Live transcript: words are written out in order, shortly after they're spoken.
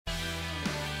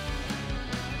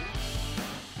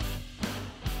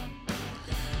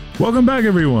Welcome back,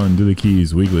 everyone, to the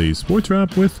Keys Weekly Sports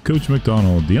Wrap with Coach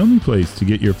McDonald, the only place to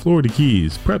get your Florida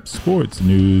Keys prep, sports,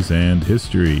 news, and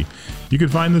history. You can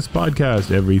find this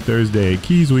podcast every Thursday at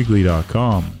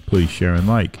keysweekly.com. Please share and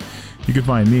like. You can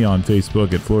find me on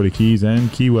Facebook at Florida Keys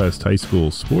and Key West High School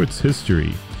Sports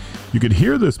History. You can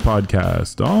hear this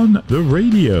podcast on the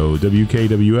radio,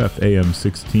 WKWF AM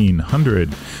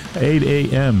 1600, 8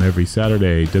 a.m. every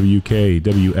Saturday,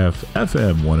 WKWF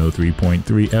FM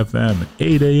 103.3 FM,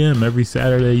 8 a.m. every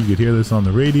Saturday. You could hear this on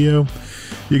the radio.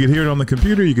 You could hear it on the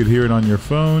computer. You could hear it on your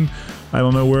phone. I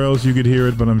don't know where else you could hear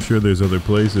it, but I'm sure there's other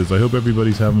places. I hope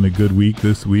everybody's having a good week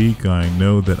this week. I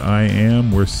know that I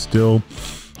am. We're still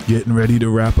getting ready to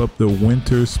wrap up the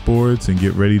winter sports and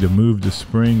get ready to move to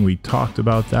spring. We talked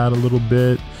about that a little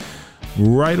bit.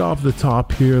 Right off the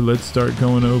top here, let's start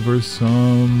going over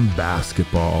some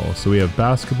basketball. So we have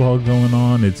basketball going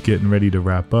on. It's getting ready to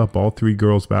wrap up. All three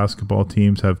girls basketball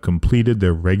teams have completed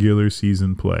their regular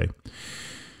season play,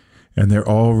 and they're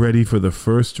all ready for the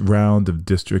first round of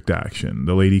district action.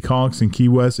 The Lady Conks and Key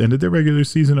West ended their regular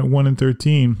season at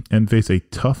 1-13 and face a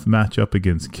tough matchup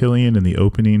against Killian in the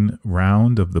opening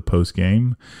round of the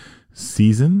post-game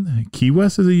season. Key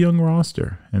West is a young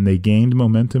roster, and they gained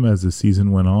momentum as the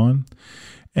season went on.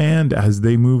 And as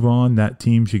they move on, that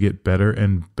team should get better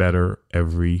and better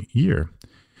every year.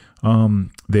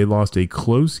 They lost a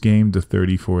close game to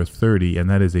 34-30, and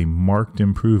that is a marked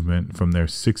improvement from their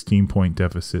 16-point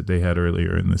deficit they had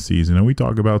earlier in the season. And we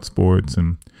talk about sports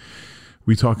and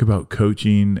we talk about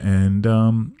coaching, and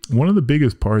one of the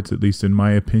biggest parts, at least in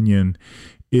my opinion,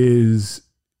 is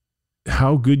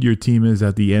how good your team is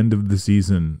at the end of the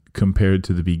season compared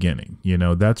to the beginning. You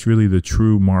know, that's really the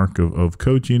true mark of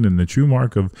coaching and the true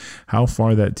mark of how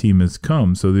far that team has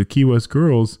come. So the Key West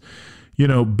girls, you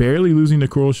know, barely losing to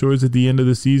Coral Shores at the end of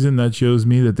the season, that shows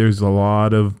me that there's a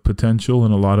lot of potential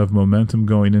and a lot of momentum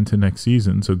going into next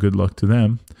season. So good luck to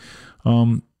them.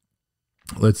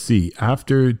 Let's see.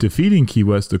 After defeating Key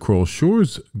West, the Coral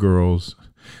Shores girls,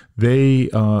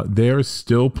 they're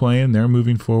still playing. They're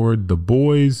moving forward. The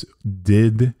boys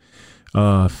did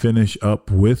finish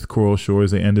up with Coral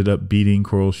Shores. They ended up beating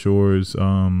Coral Shores.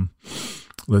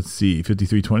 Let's see,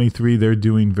 53-23, they're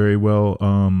doing very well.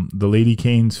 The Lady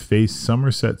Canes face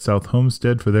Somerset South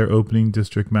Homestead for their opening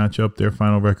district matchup. Their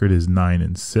final record is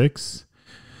 9-6.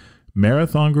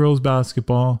 Marathon girls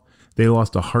basketball, they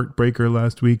lost a heartbreaker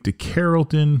last week to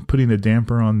Carrollton, putting a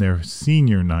damper on their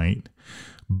senior night.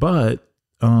 But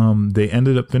they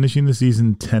ended up finishing the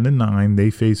season 10-9.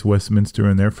 They face Westminster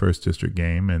in their first district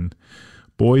game, and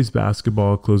boys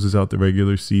basketball closes out the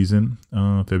regular season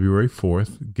February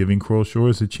 4th, giving Coral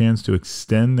Shores a chance to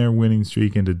extend their winning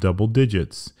streak into double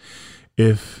digits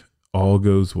if all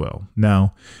goes well.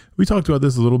 Now, we talked about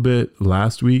this a little bit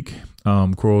last week.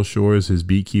 Coral Shores has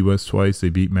beat Key West twice. They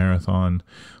beat Marathon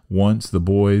once, the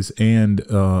boys. And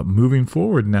moving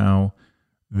forward now,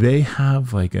 they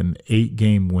have like an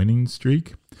 8-game winning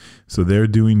streak. So they're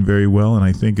doing very well. And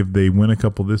I think if they win a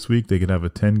couple this week, they could have a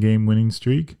 10-game winning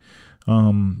streak.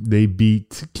 They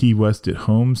beat Key West at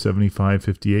home,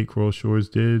 75-58, Coral Shores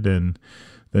did, and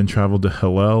then traveled to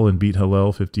Hillel and beat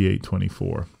Hillel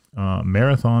 58-24.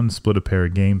 Marathon split a pair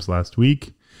of games last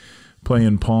week,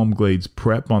 playing Palm Glades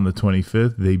Prep on the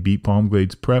 25th. They beat Palm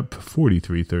Glades Prep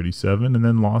 43-37 and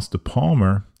then lost to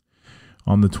Palmer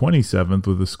on the 27th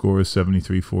with a score of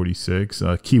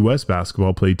 73-46. Key West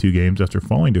basketball played 2 games after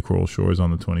falling to Coral Shores on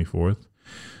the 24th.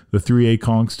 The 3A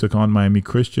Conks took on Miami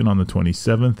Christian on the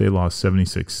 27th. They lost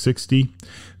 76-60.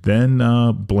 Then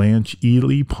Blanche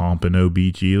Ely, Pompano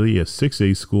Beach Ely, a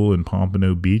 6A school in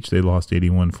Pompano Beach. They lost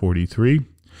 81-43.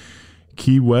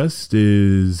 Key West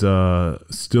is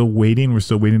still waiting. We're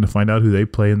still waiting to find out who they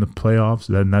play in the playoffs.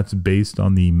 And that's based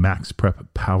on the Max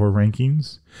Prep Power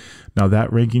Rankings. Now,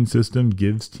 that ranking system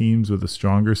gives teams with a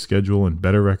stronger schedule and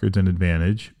better records an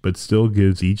advantage, but still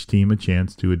gives each team a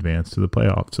chance to advance to the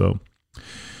playoffs. So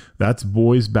that's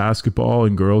boys basketball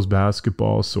and girls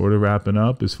basketball sort of wrapping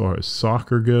up. As far as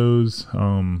soccer goes,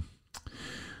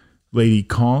 Lady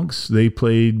Conks, they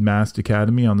played Mast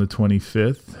Academy on the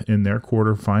 25th in their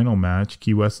quarterfinal match.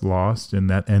 Key West lost, and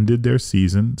that ended their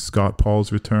season. Scott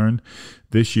Paul's return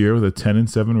this year with a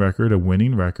 10-7 record, a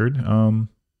winning record.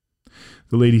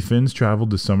 The Lady Finns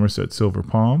traveled to Somerset Silver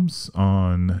Palms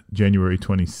on January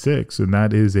 26th, and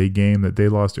that is a game that they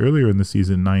lost earlier in the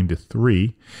season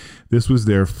 9-3. This was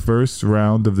their first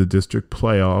round of the district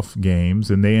playoff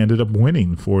games, and they ended up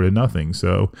winning 4-0.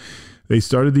 So they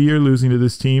started the year losing to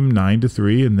this team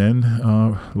 9-3, and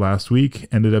then last week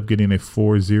ended up getting a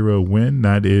 4-0 win.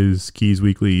 That is Keys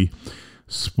Weekly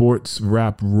sports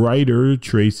rap writer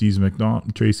Tracy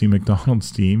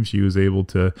McDonald's team. She was able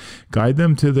to guide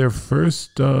them to their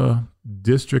first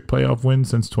district playoff win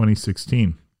since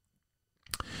 2016.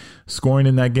 Scoring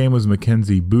in that game was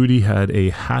Mackenzie Booty, had a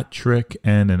hat trick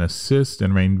and an assist,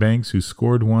 and Rain Banks, who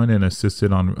scored one and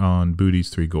assisted on Booty's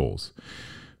 3 goals.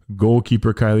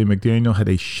 Goalkeeper Kylie McDaniel had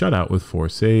a shutout with 4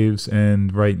 saves,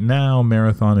 and right now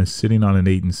Marathon is sitting on an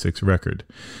 8-6 record.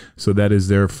 So that is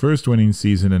their first winning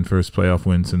season and first playoff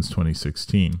win since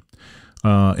 2016.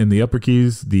 In the Upper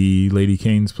Keys, the Lady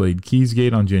Canes played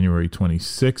Keysgate on January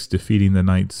 26, defeating the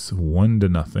Knights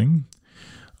 1-0.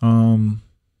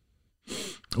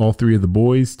 All 3 of the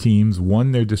boys' teams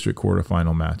won their district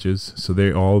quarterfinal matches, so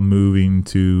they're all moving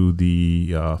to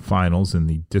the finals in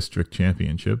the district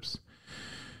championships.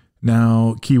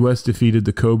 Now, Key West defeated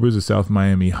the Cobras of South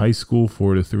Miami High School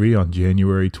 4-3 on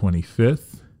January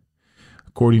 25th.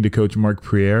 According to Coach Mark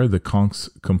Priere, the Conks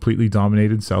completely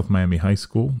dominated South Miami High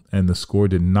School, and the score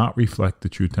did not reflect the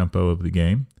true tempo of the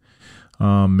game.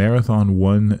 Marathon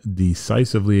won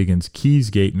decisively against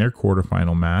Keysgate in their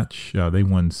quarterfinal match. They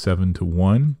won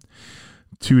 7-1.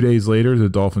 2 days later, the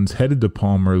Dolphins headed to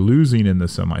Palmer, losing in the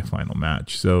semifinal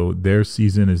match. So their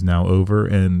season is now over,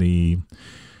 and the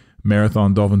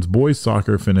Marathon Dolphins boys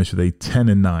soccer finished with a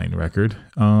 10-9 record.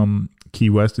 Key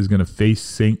West is going to face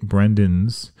St.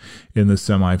 Brendan's in the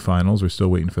semifinals. We're still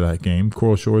waiting for that game.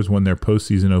 Coral Shores won their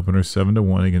postseason opener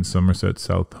 7-1 against Somerset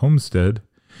South Homestead.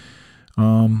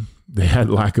 They had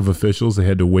lack of officials. They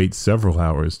had to wait several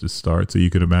hours to start. So you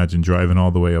could imagine driving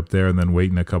all the way up there and then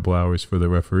waiting a couple hours for the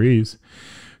referees.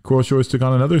 Coral Shores took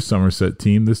on another Somerset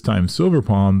team, this time Silver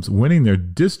Palms, winning their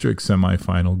district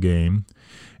semifinal game.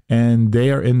 And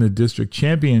they are in the district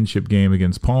championship game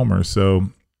against Palmer.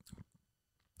 So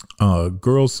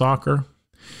girls soccer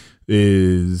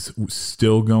is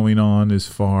still going on as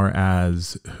far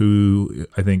as who,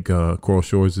 I think Coral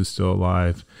Shores is still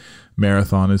alive.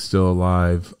 Marathon is still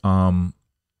alive.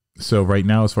 So right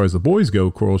now, as far as the boys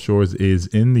go, Coral Shores is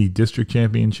in the district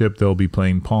championship. They'll be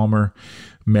playing Palmer.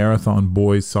 Marathon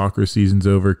boys soccer season's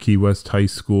over. Key West High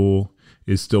School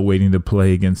is still waiting to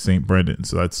play against St. Brendan.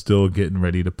 So that's still getting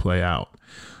ready to play out.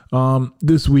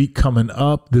 This week coming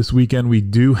up, this weekend, we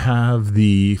do have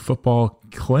the football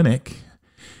clinic.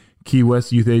 Key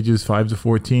West youth ages 5 to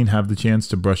 14 have the chance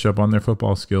to brush up on their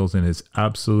football skills, and it's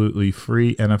absolutely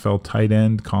free. NFL tight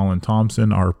end Colin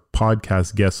Thompson, our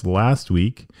podcast guest last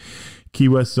week. Key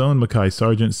West Zone Mackay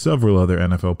Sargent, several other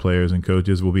NFL players and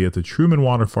coaches will be at the Truman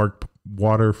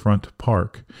Waterfront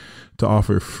Park to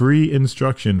offer free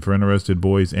instruction for interested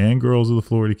boys and girls of the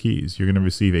Florida Keys. You're going to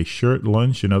receive a shirt,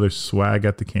 lunch, and other swag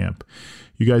at the camp.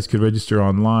 You guys could register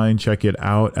online, check it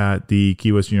out at the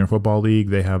Key West Junior Football League.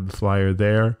 They have the flyer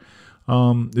there.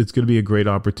 It's going to be a great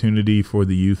opportunity for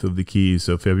the youth of the Keys.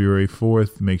 So February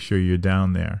 4th, make sure you're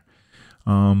down there.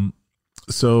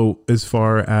 So as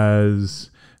far as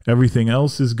everything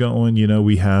else is going,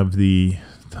 we have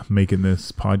making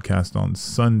this podcast on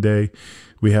Sunday.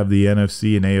 We have the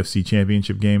NFC and AFC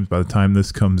championship games. By the time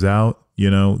this comes out,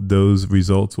 those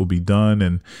results will be done,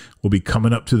 and we'll be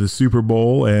coming up to the Super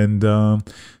Bowl. And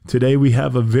today we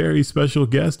have a very special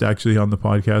guest actually on the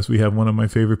podcast. We have one of my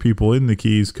favorite people in the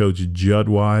Keys, Coach Judd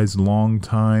Wise,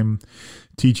 longtime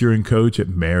teacher and coach at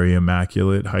Mary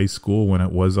Immaculate High School when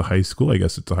it was a high school. I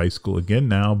guess it's a high school again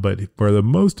now, but for the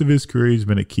most of his career, he's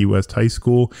been at Key West High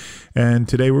School. And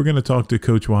today we're going to talk to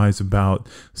Coach Wise about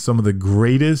some of the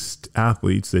greatest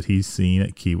athletes that he's seen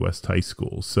at Key West High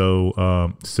School.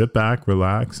 So sit back,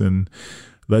 relax, and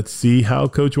let's see how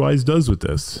Coach Wise does with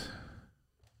this.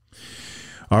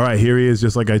 All right, here he is.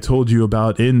 Just like I told you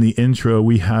about in the intro,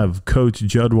 we have Coach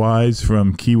Judd Wise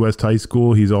from Key West High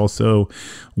School. He's also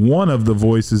one of the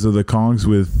voices of the Kongs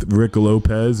with Rick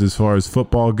Lopez as far as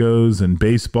football goes and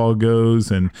baseball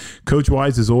goes. And Coach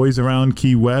Wise is always around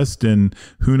Key West, and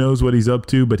who knows what he's up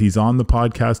to, but he's on the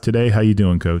podcast today. How you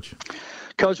doing, Coach?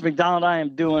 Coach McDonald, I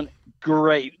am doing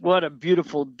great. What a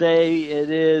beautiful day it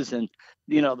is. And,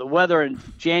 the weather in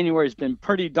January has been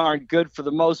pretty darn good for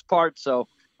the most part. So,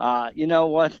 you know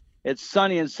what? It's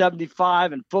sunny and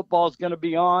 75, and football's going to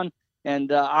be on,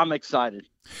 and I'm excited.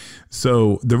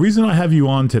 So the reason I have you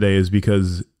on today is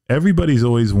because everybody's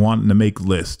always wanting to make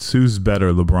lists. Who's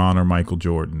better, LeBron or Michael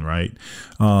Jordan, right?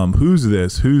 Who's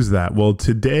this? Who's that? Well,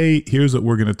 today, here's what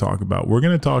we're going to talk about. We're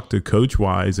going to talk to Coach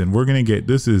Wise, and we're going to get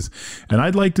and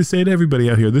I'd like to say to everybody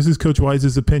out here, this is Coach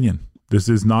Wise's opinion. This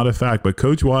is not a fact, but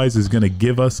Coach Wise is going to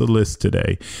give us a list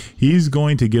today. He's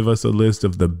going to give us a list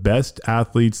of the best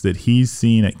athletes that he's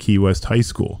seen at Key West High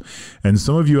School. And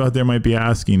some of you out there might be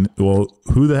asking, well,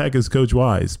 who the heck is Coach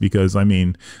Wise? Because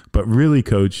but really,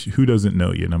 Coach, who doesn't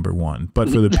know you, number one? But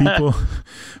for the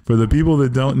people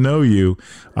that don't know you,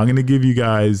 I'm going to give you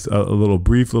guys a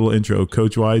brief little intro.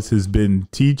 Coach Wise has been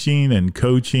teaching and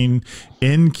coaching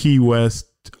in Key West.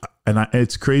 And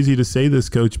it's crazy to say this,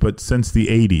 Coach, but since the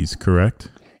 80s, correct?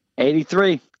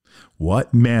 83.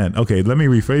 What? Man. Okay, let me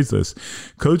rephrase this.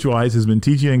 Coach Wise has been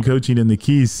teaching and coaching in the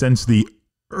Keys since the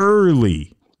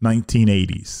early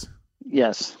 1980s.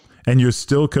 Yes. And you're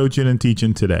still coaching and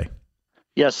teaching today?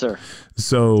 Yes, sir.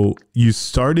 So you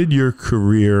started your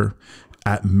career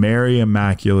at Mary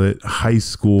Immaculate High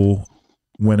School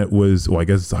when it was, I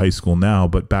guess it's a high school now,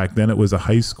 but back then it was a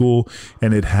high school,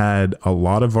 and it had a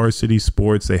lot of varsity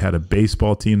sports. They had a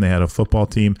baseball team. They had a football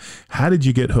team. How did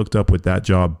you get hooked up with that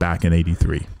job back in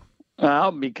 83?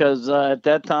 Well, because at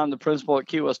that time, the principal at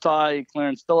Key West High,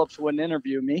 Clarence Phillips, wouldn't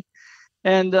interview me.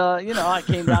 And, I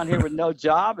came down here with no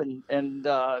job and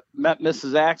met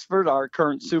Mrs. Axford, our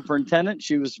current superintendent.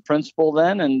 She was the principal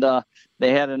then, and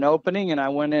they had an opening, and I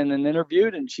went in and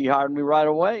interviewed, and she hired me right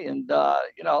away. And,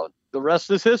 the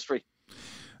rest is history.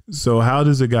 So how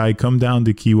does a guy come down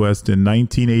to Key West in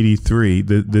 1983,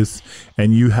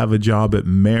 and you have a job at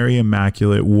Mary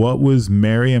Immaculate? What was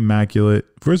Mary Immaculate?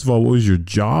 First of all, what was your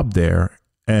job there?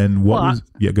 And go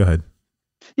ahead.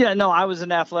 Yeah, no, I was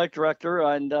an athletic director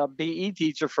and BE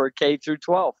teacher for K through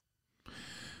 12.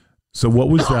 So what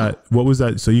was that? What was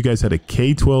that? So you guys had a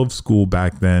K-12 school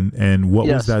back then, and what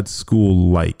was that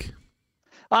school like?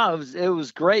 Oh, it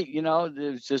was great. It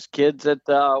was just kids that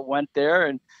went there,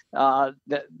 and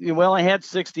we only had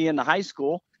 60 in the high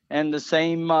school, and the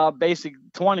same basic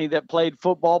 20 that played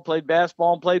football, played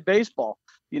basketball, and played baseball.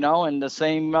 And the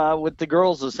same with the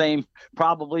girls, the same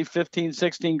probably 15,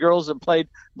 16 girls that played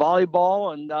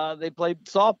volleyball, and they played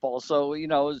softball. So, it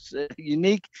was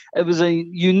unique. It was a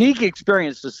unique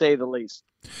experience, to say the least.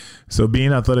 So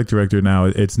being athletic director now,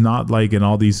 it's not like in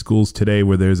all these schools today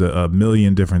where there's a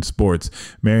million different sports.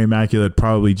 Mary Immaculate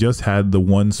probably just had the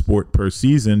one sport per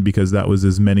season because that was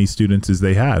as many students as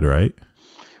they had, right?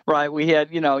 Right. We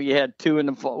had, you had two in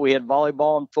the fall. We had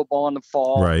volleyball and football in the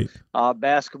fall, right?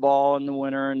 Basketball in the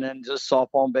winter, and then just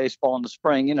softball and baseball in the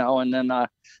spring, and then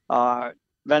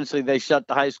eventually they shut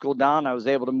the high school down. I was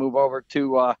able to move over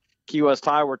to Key West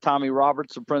High, where Tommy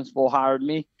Roberts, the principal, hired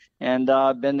me. And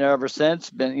I've been there ever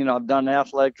since. I've done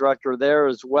athletic director there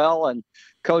as well, and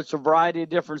coached a variety of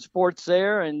different sports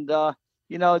there, and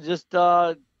just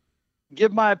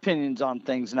give my opinions on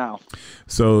things now.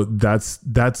 So that's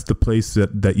the place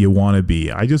that you want to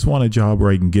be. I just want a job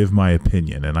where I can give my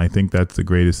opinion, and I think that's the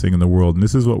greatest thing in the world. And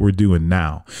this is what we're doing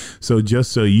now. So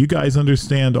just so you guys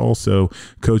understand, also,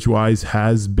 Coach Wise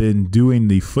has been doing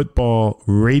the football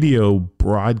radio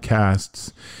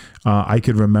broadcasts. I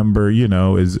could remember,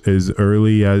 as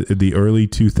early as the early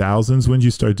 2000s. When did you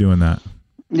start doing that?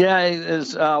 Yeah, it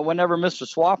is whenever Mr.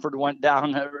 Swafford went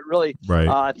down. Really, right.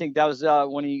 I think that was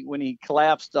when he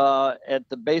collapsed at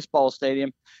the baseball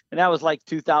stadium, and that was like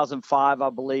 2005, I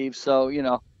believe. So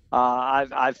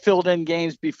I've filled in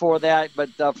games before that,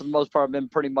 but for the most part, I've been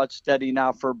pretty much steady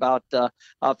now for about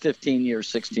 15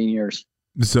 years, 16 years.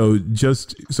 So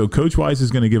Coach Wise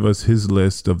is going to give us his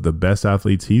list of the best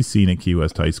athletes he's seen at Key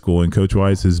West High School. And Coach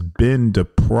Wise has been to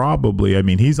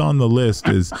he's on the list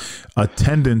as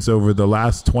attendance over the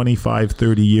last 25,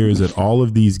 30 years at all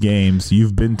of these games.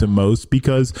 You've been to most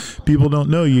because people don't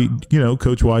know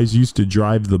Coach Wise used to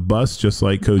drive the bus just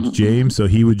like Coach James. So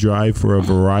he would drive for a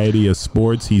variety of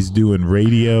sports. He's doing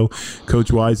radio.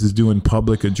 Coach Wise is doing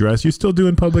public address. You're still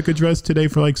doing public address today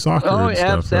for like soccer and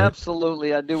stuff, right?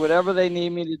 Absolutely. I do whatever they need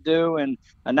me to do and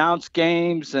announce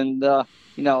games and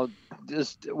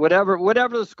just whatever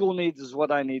the school needs is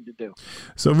what I need to do.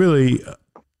 So really,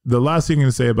 the last thing I'm going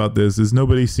to say about this is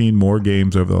nobody's seen more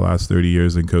games over the last 30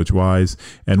 years than Coach Wise,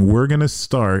 and we're going to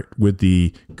start with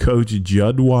the Coach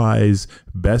Judd Wise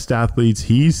best athletes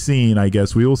he's seen, I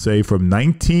guess we will say, from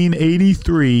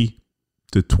 1983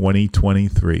 to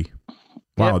 2023.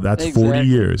 Wow, that's exactly 40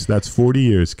 years. That's 40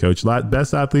 years, Coach.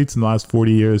 Best athletes in the last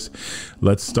 40 years.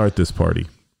 Let's start this party.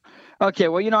 Okay,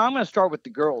 well, I'm going to start with the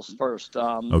girls first.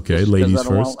 Okay, ladies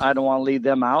first. I don't want to leave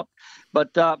them out.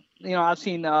 But, I've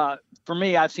seen,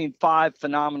 I've seen 5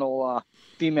 phenomenal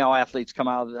female athletes come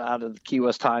out of the Key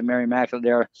West High, Mary Immaculate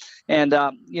there. And,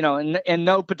 in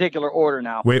no particular order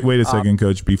now. Wait a second,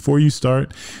 Coach. Before you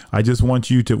start, I just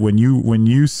want you to, when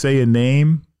you say a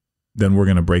name, then we're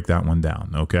going to break that one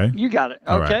down. Okay. You got it.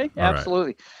 Okay. All right.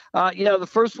 Absolutely. The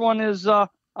first one is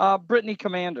Brittany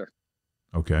Commander.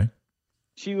 Okay.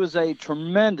 She was a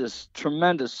tremendous,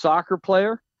 tremendous soccer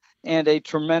player and a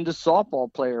tremendous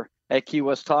softball player at Key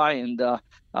West High. And,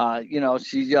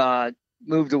 she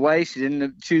moved away. She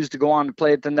didn't choose to go on to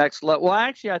play at the next level. Well,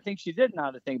 actually, I think she did, now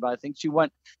to think about it. I think she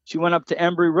went up to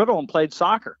Embry-Riddle and played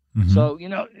soccer. Mm-hmm. So,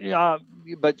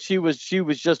 but she was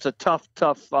just a tough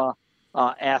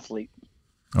athlete.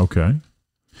 Okay.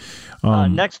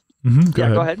 Next. Go ahead.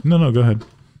 Go ahead. No, go ahead.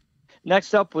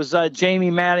 Next up was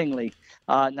Jamie Mattingly.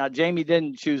 Now, Jamie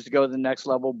didn't choose to go to the next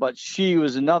level, but she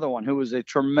was another one who was a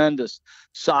tremendous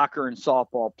soccer and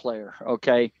softball player.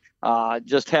 Okay.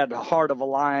 Just had the heart of a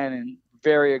lion and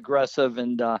very aggressive,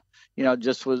 and,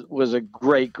 just was a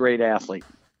great, great athlete.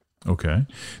 Okay.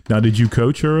 Now, did you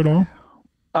coach her at all?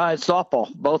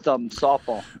 Softball, both of them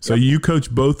softball. So you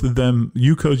coached both of them.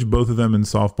 You coached both of them in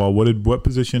softball. What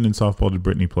position in softball did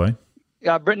Brittany play?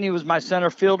 Brittany was my center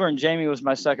fielder, and Jamie was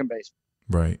my second baseman.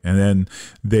 Right. And then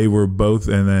they were both,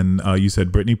 and then you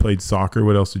said Brittany played soccer.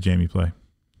 What else did Jamie play?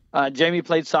 Jamie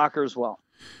played soccer as well.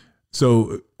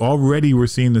 So already we're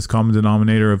seeing this common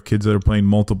denominator of kids that are playing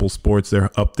multiple sports.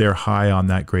 They're up there high on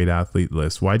that great athlete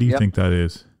list. Why do you think that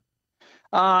is?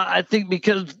 I think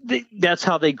because that's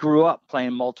how they grew up,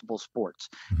 playing multiple sports.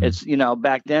 Mm-hmm. It's,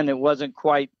 back then it wasn't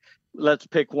quite, let's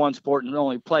pick one sport and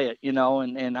only play it,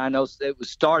 and I know it was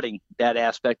starting that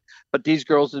aspect, but these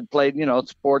girls had played,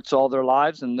 sports all their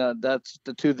lives, and that's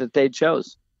the two that they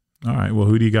chose. All right. Well,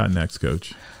 who do you got next,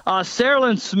 Coach? Sarah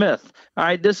Lynn Smith. All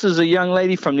right. This is a young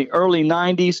lady from the early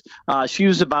 90s. She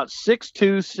was about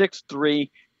 6'2", 6'3".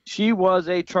 She was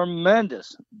a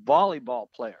tremendous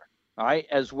volleyball player, all right,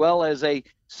 as well as a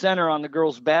center on the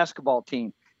girls' basketball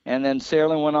team. And then Sarah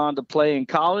Lynn went on to play in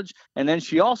college, and then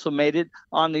she also made it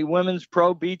on the Women's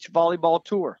Pro Beach Volleyball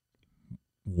Tour.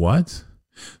 What?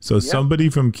 So somebody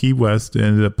from Key West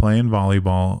ended up playing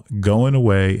volleyball, going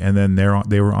away, and then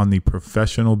they were on the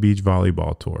professional beach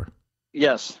volleyball tour.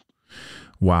 Yes.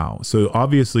 Wow. So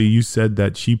obviously you said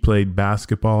that she played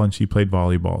basketball and she played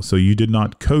volleyball. So you did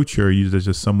not coach her. You was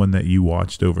just someone that you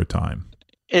watched over time.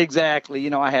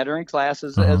 Exactly. I had her in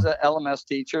classes as an LMS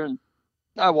teacher, and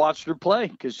I watched her play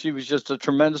because she was just a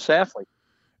tremendous athlete.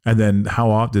 And then how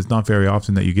often? It's not very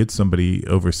often that you get somebody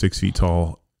over 6 feet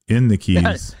tall in the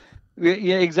Keys.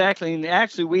 Yeah, exactly. And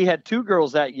actually, we had two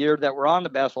girls that year that were on the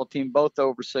basketball team, both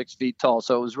over 6 feet tall.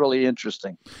 So it was really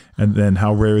interesting. And then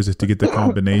how rare is it to get the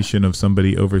combination of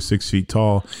somebody over 6 feet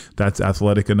tall that's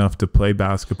athletic enough to play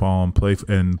basketball and play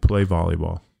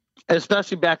volleyball?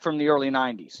 Especially back from the early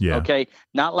 90s. Yeah. Okay.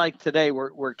 Not like today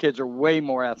where kids are way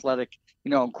more athletic,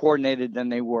 and coordinated than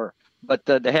they were. But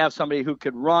to have somebody who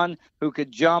could run, who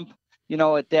could jump,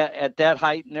 at that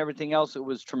height and everything else, it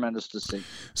was tremendous to see.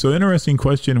 So interesting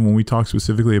question when we talk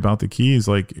specifically about the Keys,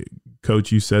 like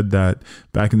Coach, you said that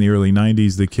back in the early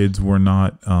 90s, the kids were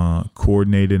not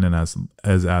coordinated and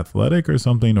as athletic or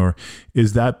something, or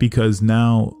is that because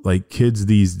now like kids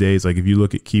these days, like if you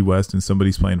look at Key West and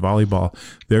somebody's playing volleyball,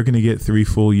 they're going to get 3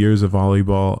 full years of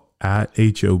volleyball at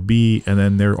HOB, and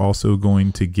then they're also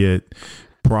going to get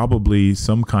probably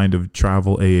some kind of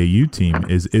travel AAU team.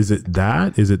 Is it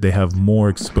that? Is it they have more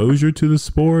exposure to the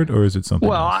sport, or is it something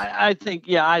else? I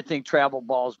think travel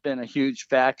ball has been a huge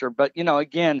factor. But,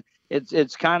 again,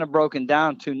 it's kind of broken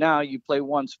down to now you play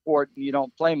one sport and you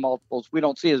don't play multiples. We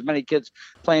don't see as many kids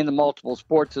playing the multiple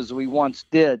sports as we once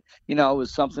did. It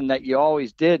was something that you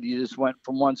always did. You just went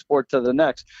from one sport to the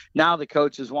next. Now the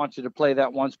coaches want you to play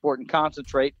that one sport and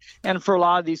concentrate. And for a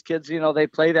lot of these kids, they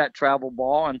play that travel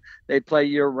ball and they play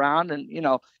year round, and,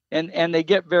 and they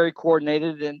get very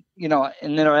coordinated and,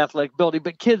 in their athletic ability.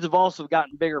 But kids have also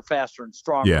gotten bigger, faster, and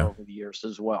stronger over the years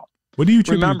as well. What do you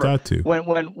attribute that to?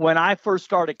 When I first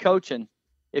started coaching,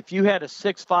 if you had a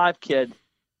 6'5" kid,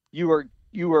 you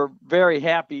were very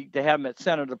happy to have him at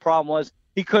center. The problem was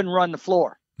he couldn't run the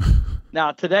floor.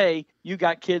 Now today you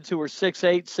got kids who are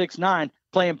 6'8", 6'9"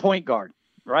 playing point guard,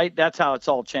 right? That's how it's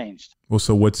all changed. Well,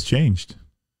 so what's changed?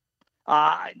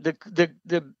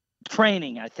 The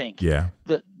training, I think. Yeah.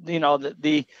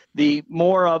 The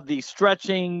more of the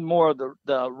stretching, more of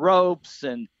the ropes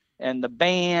and the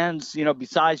bands,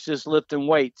 besides just lifting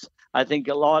weights. I think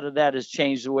a lot of that has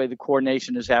changed the way the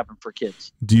coordination has happened for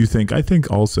kids. Do you think? I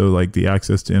think also like the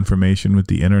access to information with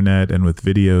the internet and with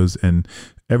videos, and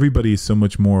everybody is so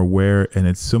much more aware, and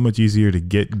it's so much easier to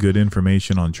get good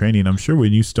information on training. I'm sure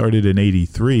when you started in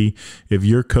 '83, if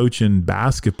you're coaching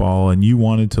basketball and you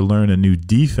wanted to learn a new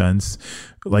defense,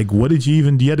 like what did you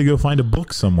had to go find a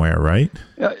book somewhere, right?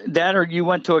 That, or you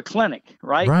went to a clinic,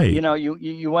 right? Right.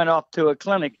 You went off to a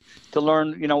clinic to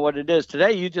learn, what it is.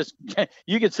 Today,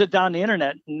 you could sit down on the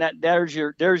internet and there's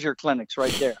your clinics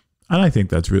right there. And I think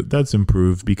that's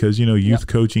improved because, youth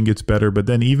coaching gets better, but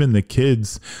then even the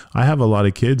kids, I have a lot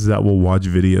of kids that will watch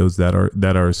videos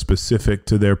that are specific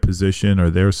to their position or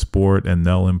their sport, and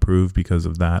they'll improve because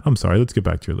of that. I'm sorry. Let's get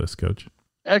back to your list, Coach.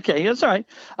 Okay, that's all right.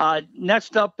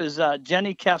 Next up is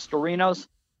Jenny Castorinos,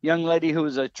 young lady who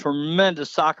is a tremendous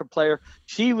soccer player.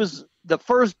 She was the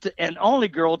first and only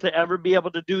girl to ever be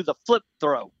able to do the flip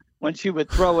throw when she would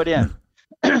throw it in.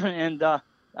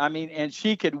 And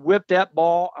she could whip that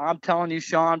ball, I'm telling you,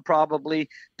 Sean, probably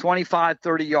 25,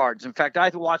 30 yards. In fact, I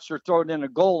watched her throw it in a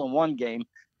goal in one game.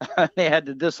 They had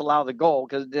to disallow the goal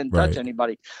because it didn't touch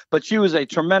anybody. But she was a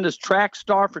tremendous track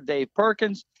star for Dave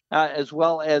Perkins, as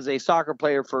well as a soccer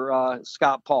player for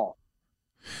Scott Paul.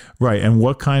 Right. And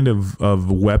what kind of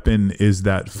weapon is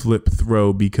that flip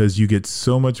throw? Because you get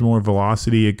so much more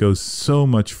velocity. It goes so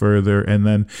much further. And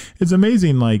then it's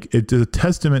amazing. Like, it's a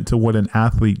testament to what an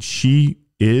athlete she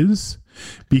is,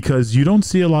 because you don't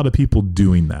see a lot of people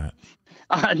doing that.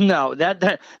 No,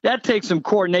 that takes some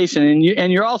coordination,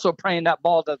 and you're also praying that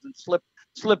ball doesn't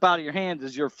slip out of your hands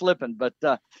as you're flipping. But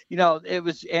it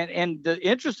was, and the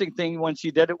interesting thing when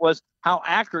she did it was how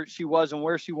accurate she was and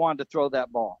where she wanted to throw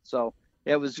that ball. So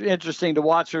it was interesting to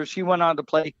watch her. She went on to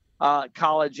play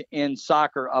college in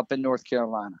soccer up in North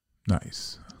Carolina.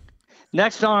 Nice.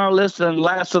 Next on our list, and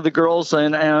last of the girls,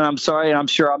 and I'm sorry, I'm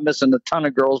sure I'm missing a ton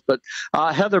of girls, but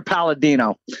Heather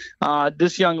Palladino.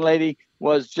 This young lady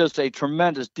was just a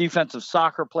tremendous defensive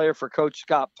soccer player for Coach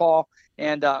Scott Paul,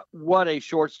 and what a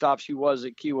shortstop she was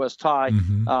at Key West High.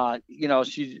 Mm-hmm.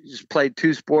 She just played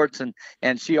two sports,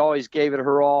 and she always gave it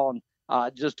her all, and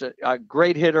just a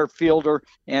great hitter, fielder,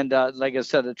 and like I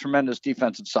said, a tremendous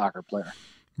defensive soccer player.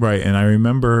 Right. And I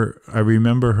remember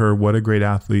her, what a great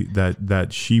athlete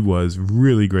that she was,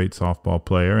 really great softball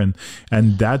player. And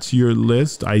that's your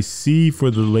list. I see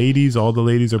for the ladies, all the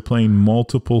ladies are playing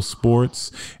multiple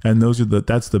sports, and that's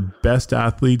the best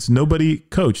athletes. Nobody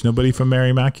from Mary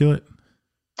Immaculate?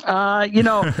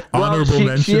 Honorable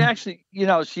mention. She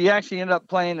actually ended up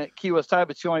playing at Key West High,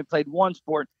 but she only played one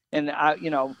sport, and that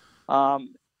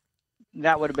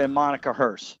would have been Monica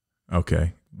Hurst.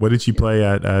 Okay. What did she play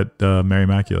at Mary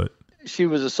Immaculate? She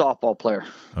was a softball player.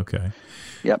 Okay.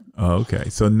 Yep. Okay.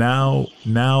 So now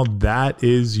that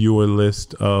is your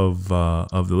list of the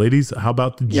ladies. How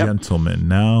about the gentlemen?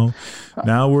 Now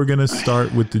we're going to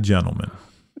start with the gentlemen.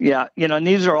 Yeah. And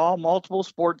these are all multiple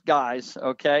sport guys.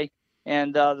 Okay.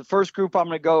 And the first group I'm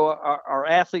going to go are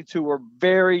athletes who were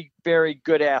very, very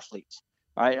good athletes.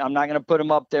 All right, I'm not going to put them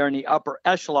up there in the upper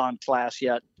echelon class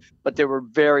yet, but they were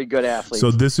very good athletes. So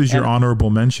this is your honorable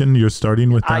mention? You're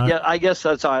starting with that? I guess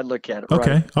that's how I look at it.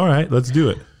 Okay, right? All right, let's do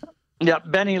it. Yeah,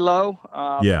 Benny Lowe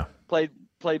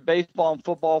played baseball and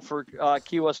football for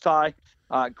Key West High.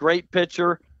 Great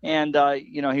pitcher, and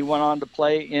he went on to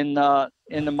play in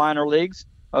the minor leagues,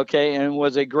 okay, and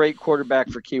was a great quarterback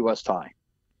for Key West High.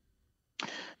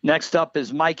 Next up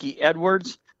is Mikey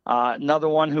Edwards. Another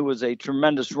one who was a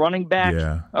tremendous running back,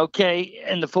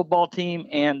 in the football team,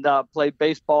 and played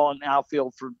baseball and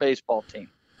outfield for baseball team.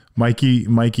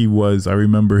 Mikey was, I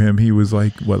remember him. He was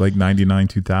like 99,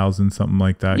 2000, something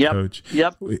like that, Coach.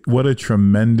 Yep. What a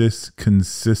tremendous,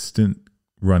 consistent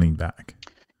running back.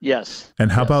 Yes.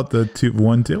 And how about the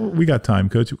 1-2? We got time,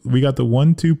 Coach. We got the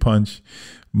 1-2 punch.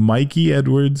 Mikey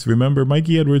Edwards. Remember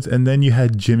Mikey Edwards? And then you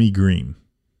had Jimmy Green.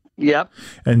 Yep.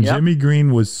 And Jimmy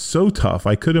Green was so tough.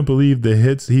 I couldn't believe the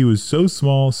hits. He was so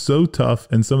small, so tough,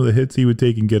 and some of the hits he would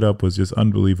take and get up was just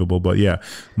unbelievable. But yeah,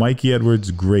 Mikey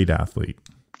Edwards, great athlete.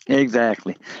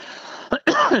 Exactly.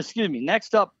 Excuse me.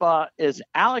 Next up is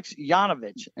Alex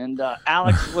Yanovich. And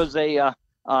Alex was a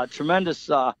tremendous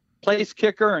place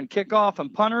kicker and kickoff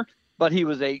and punter, but he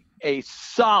was a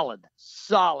solid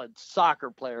soccer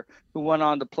player who went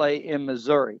on to play in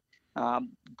Missouri.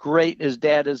 Great. His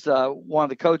dad is one of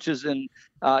the coaches in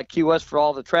Key West for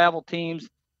all the travel teams.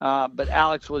 But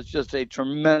Alex was just a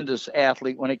tremendous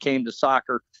athlete when it came to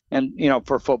soccer and,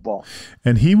 for football.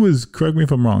 And he was, correct me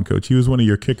if I'm wrong, Coach, he was one of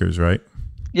your kickers, right?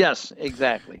 Yes,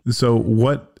 exactly.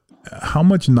 So how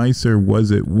much nicer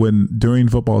was it during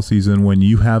football season when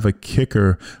you have a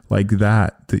kicker like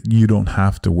that you don't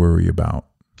have to worry about?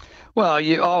 Well,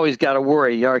 you always got to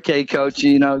worry, okay, Coach,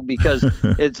 because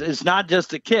it's not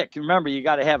just a kick. Remember, you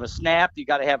got to have a snap, you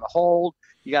got to have a hold,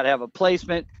 you got to have a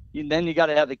placement, then you got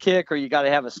to have the kick, or you got to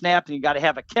have a snap, and you got to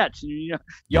have a catch. You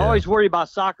always worry about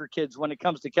soccer kids when it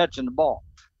comes to catching the ball.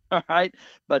 All right.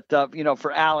 But,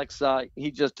 for Alex,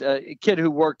 he just a kid who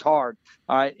worked hard.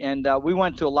 All right. And we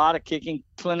went to a lot of kicking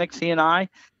clinics, he and I,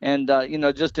 and,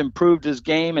 just improved his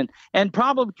game and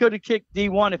probably could have kicked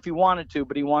D1 if he wanted to,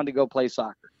 but he wanted to go play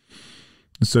soccer.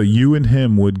 So you and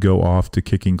him would go off to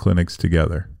kicking clinics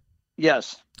together?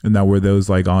 Yes. And now were those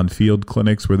like on field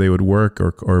clinics where they would work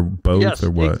or both Yes. or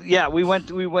what? Yeah. We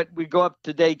go up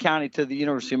to Dade County to the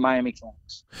University of Miami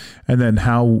clinics. And then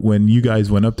when you guys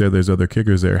went up there, there's other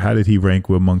kickers there. How did he rank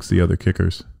amongst the other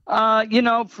kickers? For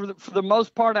the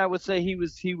most part, I would say he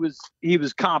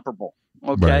was comparable.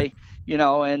 Okay. Right.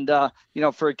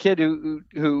 For a kid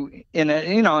who and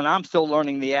I'm still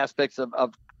learning the aspects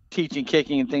of teaching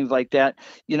kicking and things like that,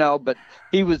 but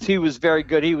he was very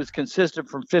good. He was consistent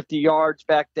from 50 yards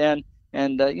back then.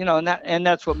 And, and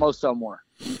that's what most of them were.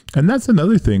 And that's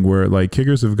another thing where like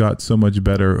kickers have got so much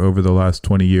better over the last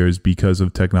 20 years because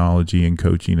of technology and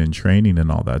coaching and training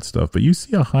and all that stuff. But you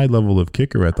see a high level of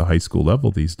kicker at the high school level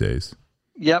these days.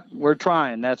 Yep. We're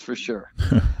trying. That's for sure.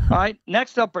 All right.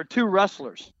 Next up are two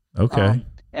wrestlers. Okay.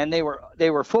 And they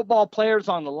were football players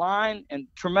on the line and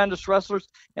tremendous wrestlers.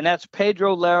 And that's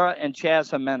Pedro Lara and Chaz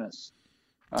Jimenez.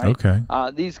 Right? Okay.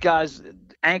 These guys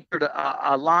anchored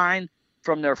a line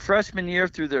from their freshman year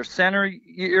through their center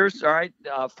years. All right.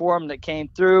 For them that came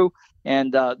through,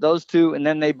 and those two. And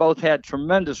then they both had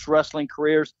tremendous wrestling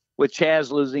careers, with Chaz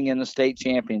losing in the state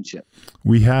championship.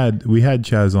 We had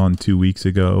Chaz on 2 weeks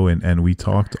ago, and we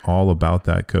talked all about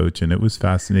that, Coach, and it was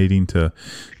fascinating to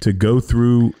go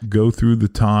through the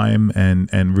time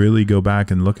and really go back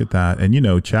and look at that. And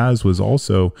Chaz was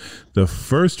also the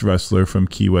first wrestler from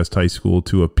Key West High School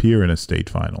to appear in a state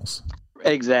finals.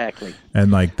 Exactly.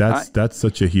 And like that's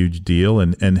such a huge deal.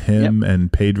 And him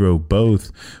and Pedro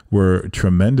both were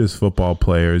tremendous football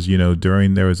players.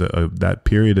 During there was that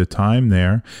period of time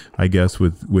there, I guess,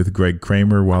 with Greg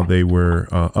Kramer while they were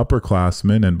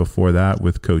upperclassmen, and before that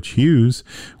with Coach Hughes,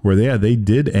 where they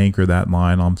did anchor that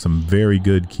line on some very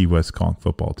good Key West Conch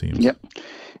football teams. Yep.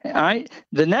 All right.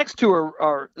 The next two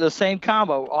are the same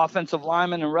combo, offensive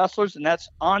linemen and wrestlers, and that's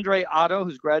Andre Otto,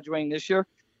 who's graduating this year,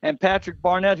 and Patrick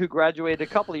Barnett, who graduated a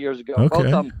couple of years ago. Okay. Both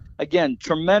of them, again,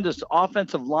 tremendous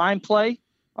offensive line play,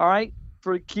 all right,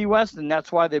 for Key West, and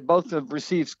that's why they both have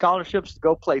received scholarships to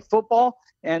go play football.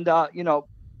 And,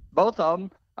 both of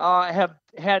them have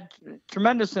had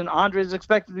tremendous, and Andre is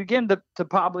expected again to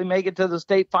probably make it to the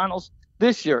state finals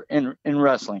this year in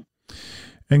wrestling.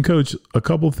 And Coach, a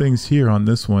couple things here on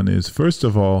this one is, first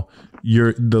of all,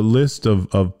 the list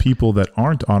of people that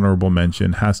aren't honorable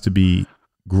mention has to be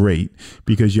great,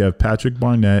 because you have Patrick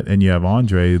Barnett and you have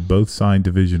Andre, both signed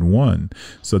Division I.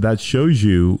 So that shows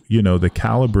you, the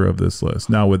caliber of this list.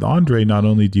 Now with Andre, not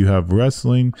only do you have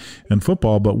wrestling and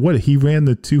football, but he ran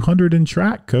the 200 in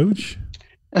track, Coach.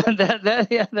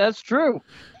 That's true.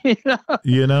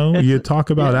 You talk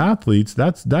about athletes.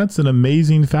 That's an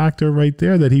amazing factor right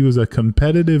there, that he was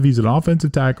he's an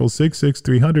offensive tackle, 6'6",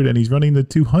 300, and he's running the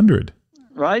 200.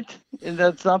 Right? Isn't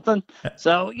that something?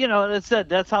 So,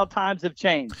 that's how times have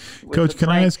changed. Coach, can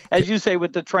I ask, as you say,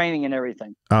 with the training and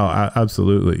everything? Oh,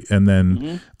 absolutely. And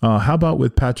then how about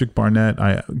with Patrick Barnett?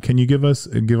 Can you give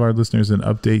our listeners an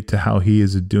update to how he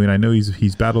is doing? I know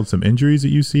he's battled some injuries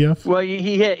at UCF. Well,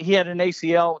 he had an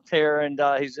ACL tear, and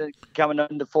he's coming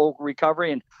into full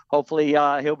recovery, and hopefully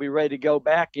he'll be ready to go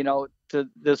back, to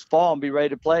this fall and be ready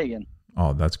to play again.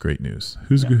 Oh, that's great news.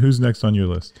 Who's next on your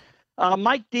list?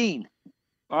 Mike Dean.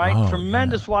 All right,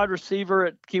 tremendous wide receiver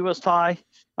at Key West High,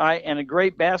 all right, and a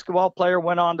great basketball player,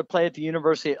 went on to play at the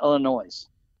University of Illinois.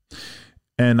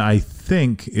 And I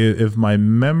think, if my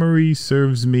memory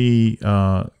serves me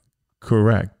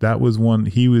correct, that was one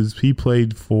he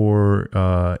played for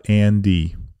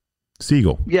Andy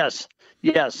Siegel. Yes,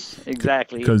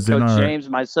 exactly. Because Coach James,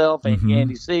 myself, and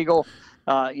Andy Siegel,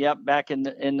 back in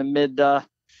the mid 90s.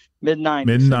 Mid-90s.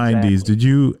 Exactly. Did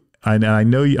you? I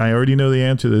know I already know the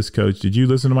answer to this, Coach. Did you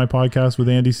listen to my podcast with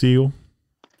Andy Siegel?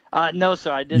 No,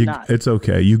 sir, I did not. It's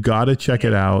okay. You got to check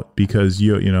it out, because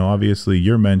obviously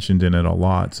you're mentioned in it a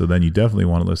lot, so then you definitely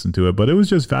want to listen to it. But it was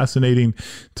just fascinating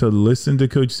to listen to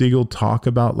Coach Siegel talk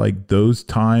about like those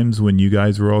times when you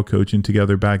guys were all coaching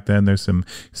together back then.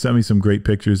 Sent me some great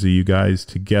pictures of you guys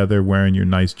together wearing your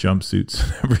nice jumpsuits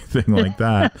and everything like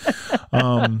that.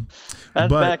 That's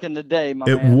back in the day, my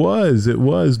man. It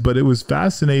was, but it was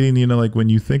fascinating, like when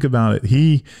you think about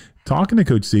it, talking to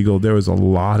Coach Siegel, there was a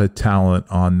lot of talent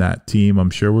on that team. I'm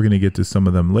sure we're going to get to some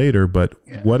of them later, but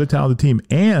what a talented team.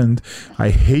 And I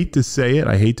hate to say it,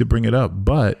 I hate to bring it up,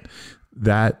 but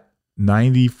that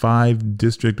 95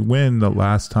 district win, the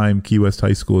last time Key West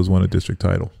High School has won a district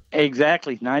title.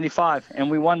 Exactly, 95.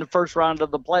 And we won the first round of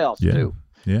the playoffs, too.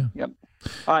 Yeah. Yep.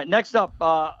 All right, next up,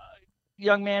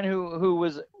 young man who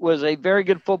was a very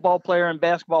good football player and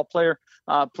basketball player,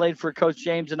 played for Coach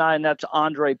James and I, and that's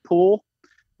Andre Poole.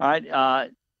 All right.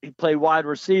 He played wide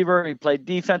receiver. He played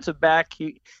defensive back.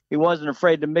 He wasn't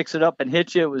afraid to mix it up and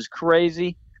hit you. It was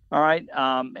crazy. All right.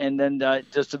 And then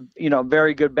just a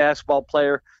very good basketball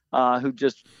player who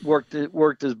just worked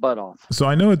his butt off. So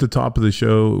I know at the top of the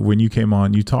show when you came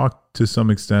on, you talked to some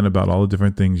extent about all the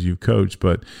different things you've coached,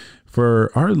 but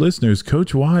for our listeners,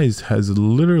 Coach Wise has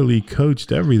literally coached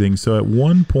everything. So at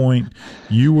one point,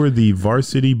 you were the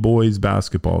varsity boys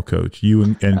basketball coach. You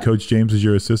and Coach James was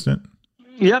your assistant?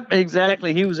 Yep,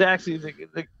 exactly. He was actually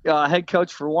the head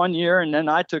coach for 1 year, and then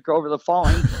I took over the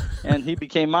following, and he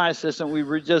became my assistant.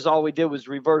 All we did was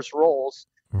reverse roles.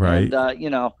 Right.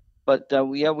 And, but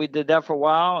we did that for a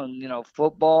while, and,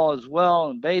 football as well,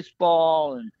 and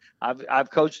baseball. And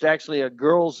I've coached actually a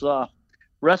girls'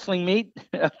 wrestling meet,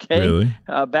 okay, really?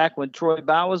 Back when Troy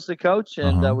Bow was the coach,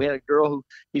 and we had a girl who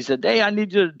he said, "Hey, I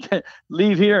need you to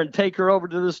leave here and take her over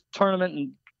to this tournament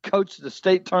and coach the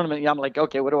state tournament." Yeah, I'm like,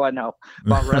 okay, what do I know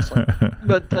about wrestling?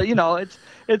 But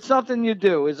it's something you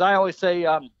do. As I always say,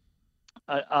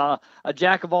 a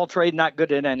jack of all trade, not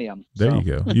good at any of them. There you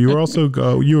go. You were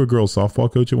also you were a girls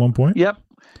softball coach at one point.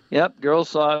 Yep,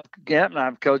 girls and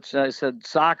I've coached. I said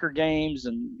soccer games,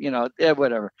 and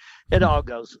whatever. It all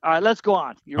goes. All right, let's go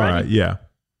on. You ready? All right, yeah.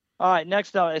 All right,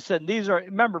 next up, I said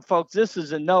remember, folks, this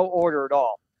is in no order at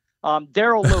all.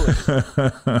 Daryl Lewis.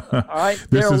 All right,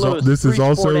 this is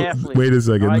also athlete. Wait a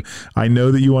second. Right? I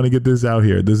know that you want to get this out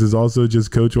here. This is also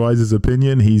just Coach Wise's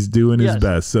opinion. He's doing his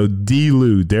best. So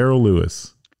Daryl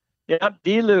Lewis. Yep,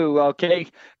 D-Lou. Okay,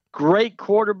 great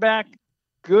quarterback.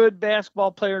 Good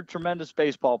basketball player, tremendous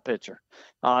baseball pitcher.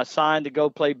 Signed to go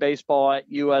play baseball at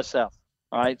USF.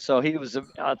 All right, so he was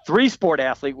a three-sport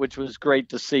athlete, which was great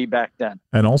to see back then.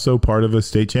 And also part of a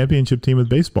state championship team with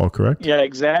baseball, correct? Yeah,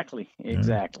 exactly.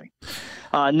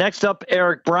 Next up,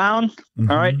 Eric Brown. Mm-hmm.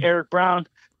 All right, Eric Brown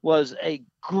was a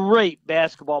great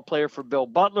basketball player for Bill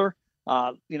Butler.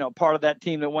 Part of that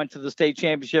team that went to the state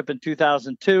championship in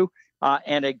 2002,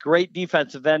 and a great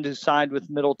defensive end who signed with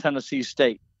Middle Tennessee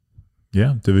State.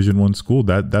 Yeah, Division I school.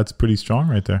 That's pretty strong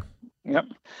right there. Yep.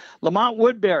 Lamont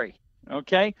Woodbury.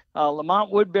 Okay.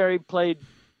 Lamont Woodbury played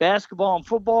basketball and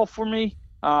football for me.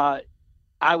 I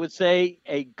would say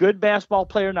a good basketball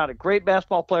player, not a great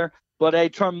basketball player, but a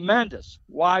tremendous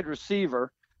wide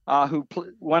receiver who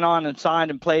went on and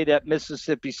signed and played at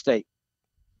Mississippi State.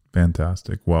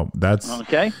 Fantastic. Well, that's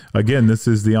okay. Again, this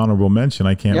is the honorable mention.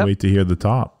 I can't wait to hear the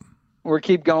top. We'll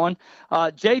keep going.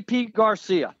 J.P.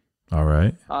 Garcia. All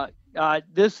right.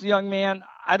 This young man,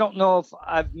 I don't know if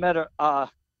I've met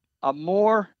a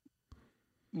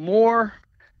more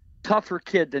tougher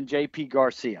kid than J.P.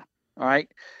 Garcia. All right.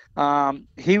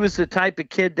 He was the type of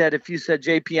kid that if you said,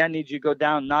 JP, I need you to go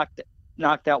down,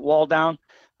 knock that wall down,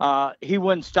 he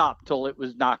wouldn't stop till it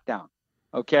was knocked down.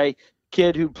 Okay.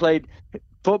 Kid who played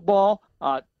football,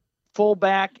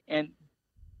 fullback, and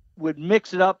would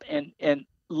mix it up and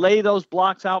lay those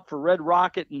blocks out for Red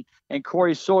Rocket and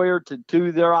Corey Sawyer to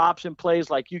do their option plays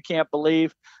like you can't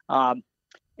believe.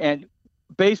 And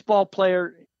baseball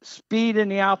player, speed in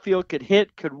the outfield, could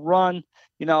hit, could run,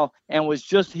 and was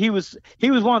just he was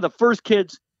one of the first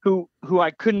kids who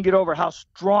I couldn't get over how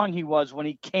strong he was when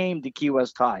he came to Key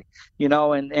West High,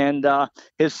 and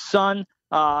his son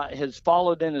has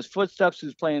followed in his footsteps,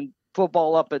 who's playing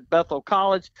football up at Bethel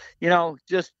College,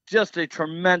 just a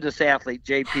tremendous athlete,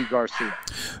 J.P. Garcia.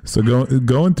 So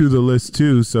going through the list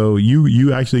too. So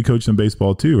you actually coached some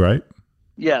baseball too, right?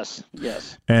 Yes.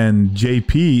 And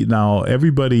JP, now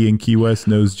everybody in Key West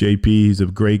knows JP. He's a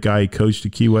great guy. He coached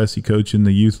at Key West. He coached in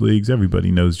the youth leagues.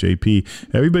 Everybody knows JP.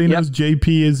 Everybody knows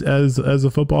JP as a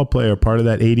football player, part of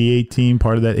that 88 team,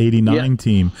 part of that 89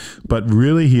 team. But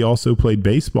really, he also played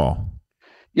baseball.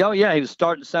 Oh, yeah. He was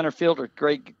starting center fielder.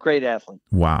 Great athlete.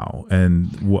 Wow. And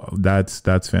that's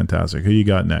fantastic. Who you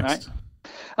got next?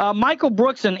 Michael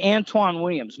Brooks and Antoine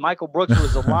Williams. Michael Brooks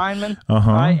was a lineman,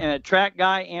 right, and a track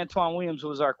guy. Antoine Williams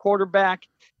was our quarterback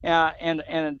and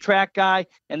a track guy.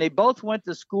 And they both went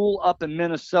to school up in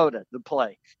Minnesota to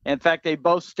play. In fact, they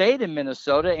both stayed in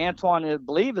Minnesota. Antoine, I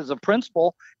believe, is a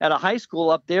principal at a high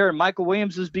school up there, and Michael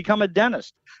Williams has become a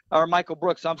dentist. Or Michael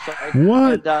Brooks, I'm sorry.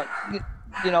 What?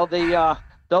 And,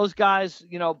 those guys,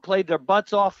 played their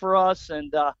butts off for us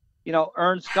and,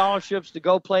 earned scholarships to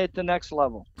go play at the next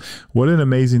level. What an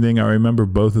amazing thing. I remember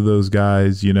both of those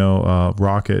guys,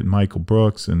 Rocket and Michael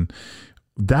Brooks. And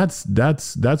that's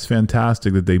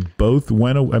fantastic that they both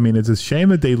went. I mean, it's a shame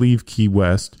that they leave Key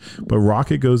West, but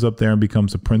Rocket goes up there and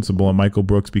becomes a principal and Michael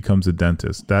Brooks becomes a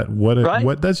dentist.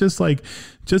 That's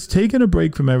just taking a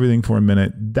break from everything for a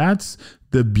minute. That's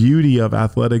the beauty of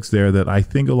athletics there that I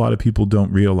think a lot of people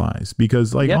don't realize,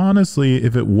 because honestly,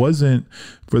 if it wasn't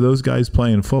for those guys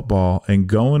playing football and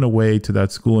going away to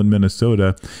that school in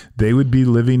Minnesota, they would be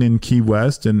living in Key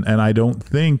West. And I don't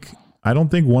think I don't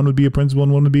think one would be a principal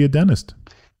and one would be a dentist.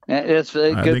 It's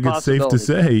a I good think it's safe to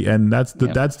possibility. say, and that's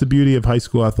the beauty of high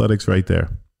school athletics right there.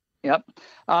 Yep.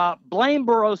 Blaine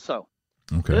Barroso.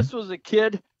 Okay. This was a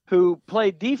kid who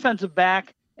played defensive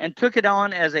back and took it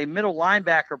on as a middle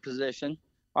linebacker position.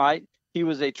 All right. He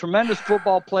was a tremendous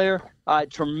football player,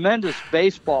 tremendous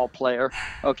baseball player,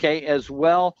 okay, as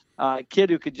well. A kid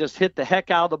who could just hit the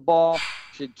heck out of the ball,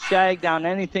 should shag down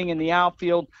anything in the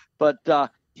outfield. But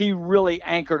he really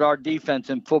anchored our defense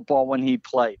in football when he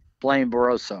played. Blaine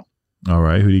Barroso. All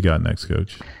right. Who do you got next,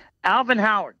 Coach? Alvin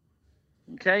Howard.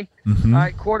 Okay. Mm-hmm. All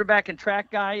right. Quarterback and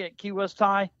track guy at Key West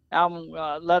High. Alvin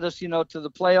led us, to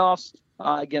the playoffs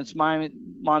against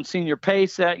Monsignor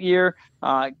Pace that year.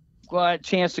 Got a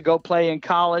chance to go play in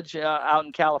college out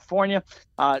in California.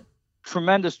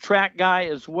 Tremendous track guy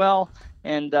as well.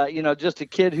 And, just a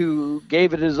kid who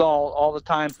gave it his all the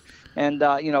time. And,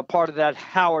 part of that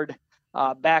Howard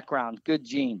background, good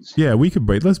genes. Yeah,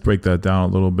 let's break that down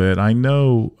a little bit. I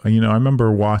know, I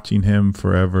remember watching him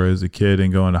forever as a kid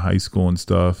and going to high school and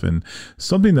stuff. And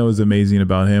something that was amazing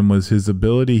about him was his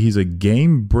ability. He's a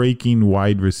game-breaking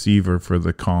wide receiver for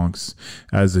the Conks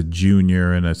as a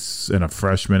junior and a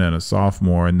freshman and a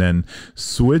sophomore, and then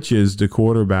switches to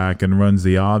quarterback and runs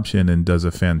the option and does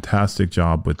a fantastic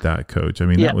job with that, Coach. I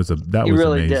mean, that was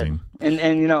really amazing. Did.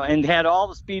 And had all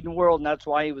the speed in the world, and that's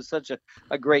why he was such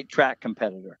a great track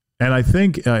competitor. And I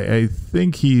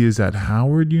think he is at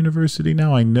Howard University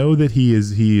now. I know that he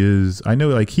is. I know,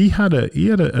 like, he had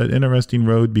an interesting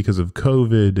road because of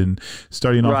COVID and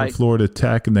starting off at Florida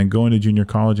Tech and then going to junior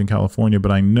college in California.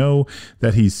 But I know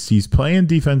that he's playing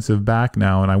defensive back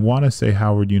now, and I want to say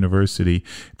Howard University,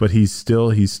 but he's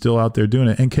still out there doing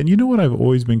it. And what I've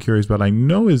always been curious about? I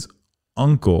know his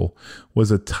uncle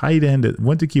was a tight end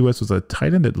went to Key West, was a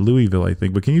tight end at Louisville, I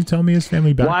think. But can you tell me his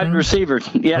family background? Wide receiver.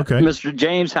 Yeah. Okay. Mr.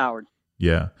 James Howard.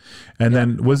 Yeah. And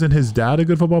then wasn't his dad a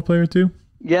good football player too?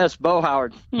 Yes, Bo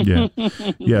Howard. Yeah.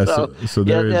 Yeah. So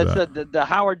there is that. The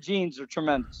Howard genes are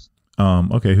tremendous.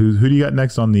 Okay. Who do you got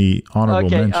next on the honorable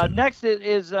mention? Okay. Next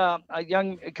is a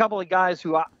couple of guys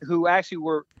who actually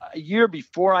were a year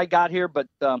before I got here, but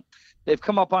they've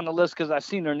come up on the list because I've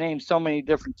seen their names so many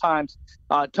different times.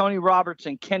 Tony Roberts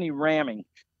and Kenny Ramming.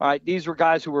 All right, these were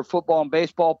guys who were football and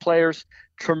baseball players.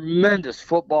 Tremendous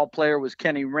football player was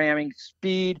Kenny Ramming.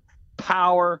 Speed,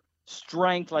 power,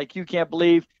 strength, like you can't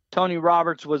believe. Tony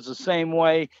Roberts was the same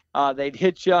way. They'd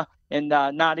hit you and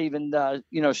not even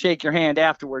shake your hand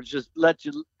afterwards, just let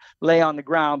you lay on the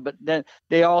ground. But then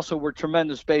they also were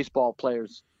tremendous baseball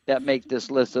players that make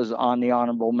this list as on the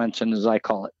honorable mention, as I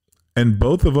call it. And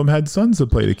both of them had sons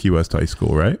that played at Key West High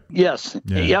School, right? Yes.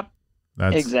 Yeah. Yep.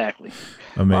 That's exactly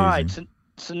amazing. All right.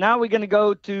 So now we're going to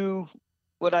go to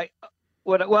what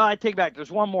I take back.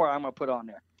 There's one more I'm going to put on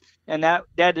there, and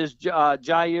that is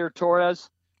Jair Torres.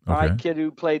 All right, kid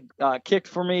who kicked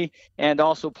for me and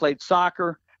also played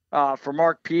soccer for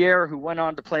Mark Pierre, who went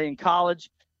on to play in college.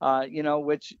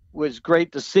 Which was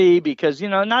great to see because,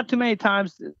 not too many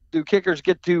times do kickers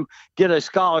get a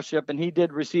scholarship, and he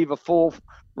did receive a full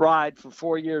ride for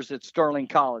 4 years at Sterling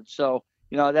College. So,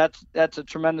 that's a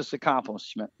tremendous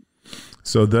accomplishment.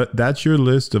 So that's your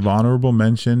list of honorable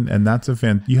mention, and that's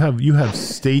you have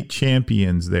state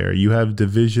champions there. You have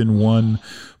Division I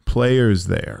players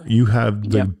there. You have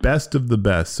the best of the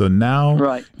best. So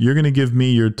now you're going to give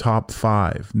me your top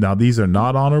 5. Now, these are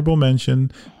not honorable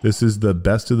mention. This is the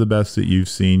best of the best that you've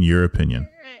seen, your opinion.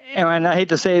 And I hate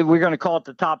to say we're going to call it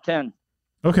the top 10.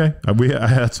 Okay.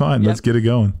 That's fine. Let's get it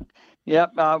going.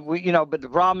 Yep. But the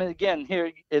problem is, again,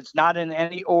 here, it's not in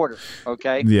any order.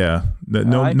 Okay. Yeah.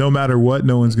 No matter what,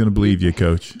 no one's going to believe you,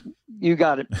 Coach. You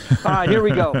got it. All right, here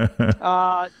we go.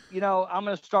 I'm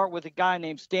going to start with a guy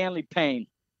named Stanley Payne.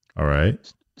 All right.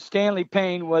 Stanley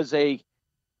Payne was a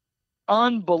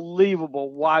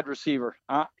unbelievable wide receiver.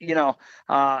 He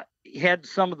had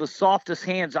some of the softest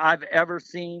hands I've ever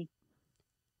seen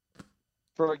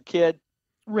for a kid.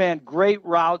 Ran great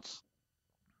routes.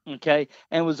 Okay,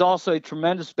 and was also a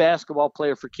tremendous basketball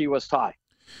player for Key West High.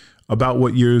 About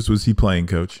what years was he playing,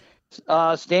 Coach?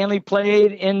 Stanley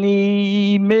played in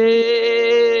the I'm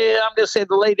going to say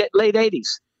the late 80s,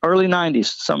 early 90s,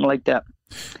 something like that.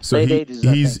 So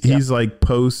he's like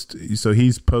post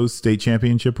state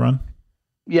championship run?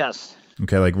 Yes.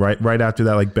 Okay, like right after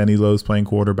that, like Benny Lowe's playing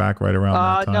quarterback right around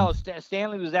that time? No,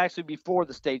 Stanley was actually before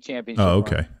the state championship. Oh,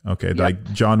 okay. run. Okay, yep.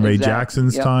 Like John Ray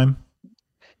Jackson's time?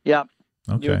 Yep.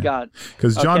 Okay. You got it.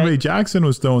 Because John Ray Jackson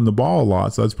was throwing the ball a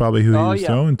lot, so that's probably who he was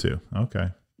throwing to. Okay.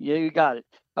 Yeah, you got it.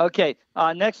 Okay.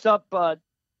 Next up,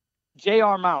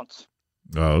 J.R. Mounts.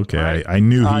 Oh, okay. Right. I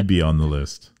knew he'd be on the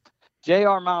list.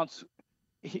 J.R. Mounts,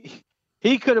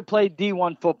 He could have played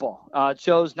D1 football.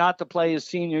 Chose not to play his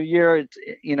senior year. It's,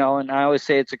 and I always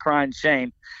say it's a crying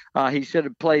shame. He should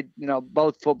have played,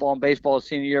 both football and baseball his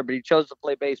senior year, but he chose to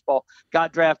play baseball.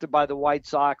 Got drafted by the White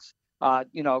Sox. I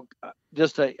don't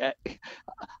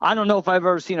know if I've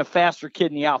ever seen a faster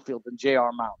kid in the outfield than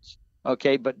J.R. Mounts.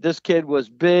 Okay, but this kid was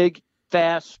big,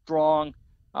 fast, strong,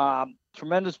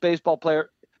 tremendous baseball player.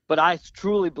 But I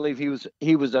truly believe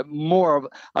he was more of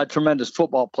a tremendous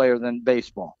football player than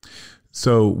baseball.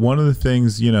 So one of the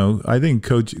things, I think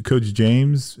Coach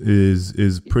James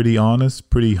is pretty honest,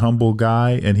 pretty humble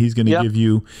guy, and he's going to give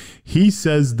you. He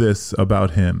says this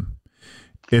about him: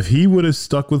 if he would have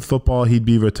stuck with football, he'd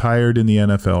be retired in the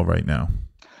NFL right now.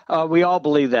 We all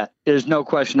believe that. There's no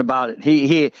question about it.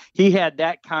 He had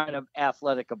that kind of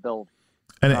athletic ability.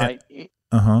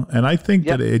 And I think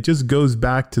that it just goes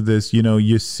back to this,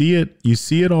 you see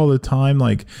it all the time,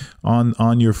 like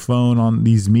on your phone, on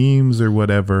these memes or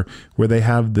whatever, where they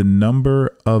have the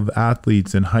number of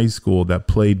athletes in high school that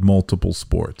played multiple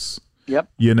sports. Yep.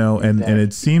 And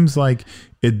it seems like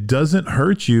it doesn't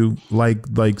hurt you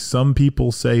like some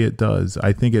people say it does.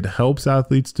 I think it helps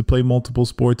athletes to play multiple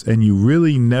sports, and you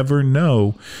really never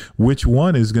know which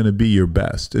one is going to be your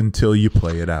best until you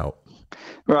play it out.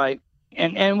 Right.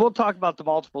 And we'll talk about the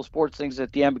multiple sports things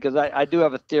at the end, because I do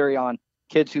have a theory on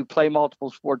kids who play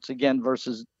multiple sports again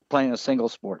versus playing a single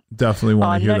sport. Definitely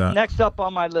want to hear that. Next up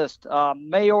on my list,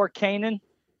 Mayor Kanan,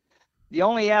 the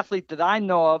only athlete that I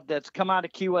know of that's come out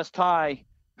of Key West High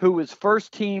who was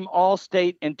first team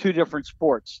All-State in 2 different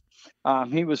sports.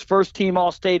 He was first team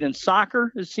All-State in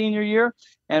soccer his senior year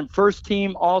and first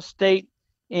team All-State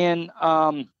in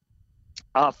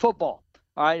football.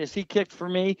 All right, as he kicked for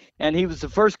me, and he was the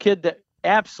first kid that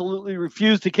absolutely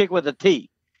refused to kick with a tee.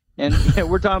 And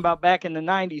we're talking about back in the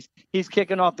 90s. He's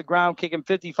kicking off the ground, kicking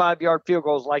 55-yard field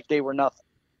goals like they were nothing.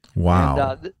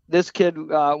 Wow. And this kid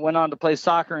went on to play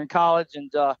soccer in college and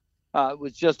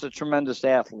was just a tremendous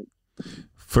athlete.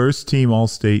 First team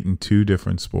All-State in 2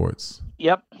 different sports.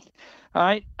 Yep. All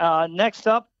right. Next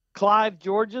up, Clive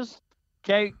Georges.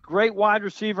 Okay, great wide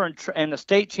receiver and a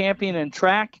state champion in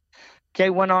track. Okay,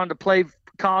 went on to play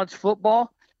college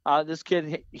football. This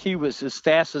kid, he was as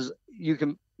fast as you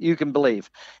can believe,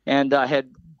 and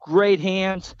had great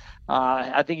hands.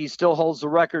 I think he still holds the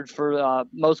record for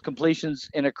most completions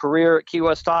in a career at Key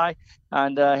West High,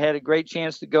 and had a great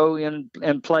chance to go in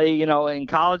and play, in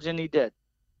college, and he did.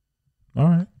 All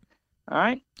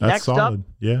right. That's Next solid.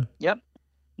 Yeah. Yep.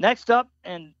 Next up,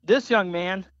 and this young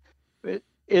man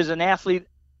is an athlete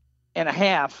and a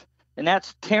half, and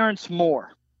that's Terrence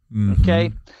Moore. Mm-hmm.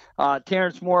 Okay.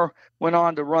 Terrence Moore went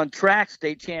on to run track,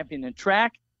 state champion in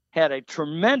track, had a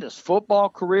tremendous football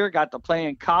career, got to play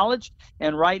in college.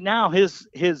 And right now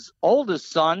his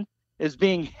oldest son is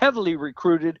being heavily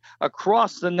recruited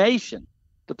across the nation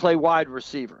to play wide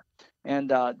receiver.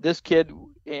 And this kid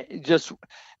just,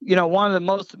 one of the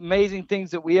most amazing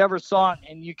things that we ever saw.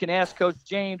 And you can ask Coach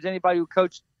James, anybody who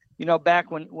coached,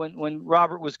 back when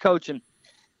Robert was coaching,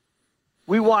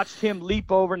 we watched him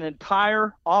leap over an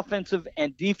entire offensive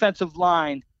and defensive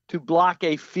line to block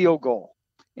a field goal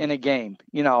in a game.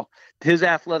 His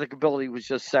athletic ability was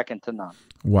just second to none.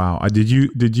 Wow.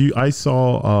 I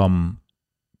saw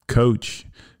coach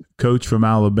from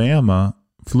Alabama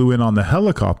flew in on the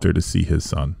helicopter to see his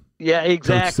son. Yeah,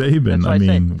 exactly. Coach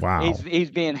Saban. Wow. He's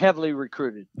being heavily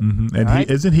recruited. Mm-hmm. And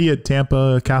isn't he at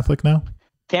Tampa Catholic now?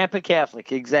 Tampa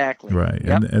Catholic, exactly. Right.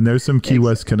 Yep. And there's some Key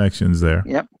West connections there.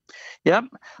 Yep.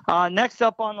 Next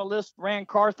up on the list, Rand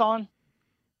Carthon.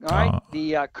 All right.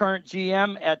 The current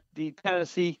GM at the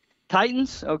Tennessee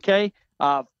Titans. Okay.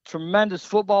 Tremendous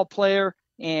football player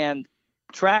and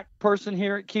track person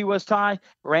here at Key West High.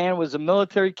 Rand was a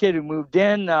military kid who moved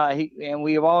in, and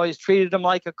we have always treated him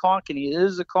like a conch, and he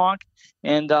is a conch.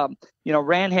 And,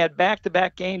 Rand had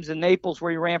back-to-back games in Naples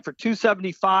where he ran for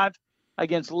 275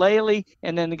 against Laley,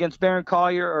 and then against Barron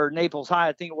Collier or Naples High,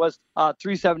 I think it was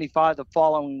 375 the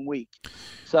following week.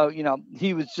 So,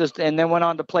 he was just, and then went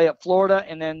on to play at Florida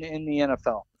and then in the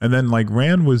NFL. And then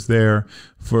Rand was there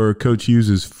for Coach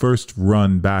Hughes' first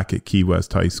run back at Key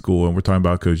West High School. And we're talking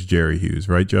about Coach Jerry Hughes,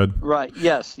 right, Judd? Right.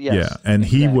 Yes. Yeah. And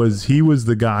exactly. he was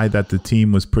the guy that the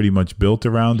team was pretty much built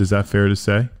around. Is that fair to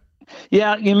say?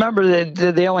 Yeah. You remember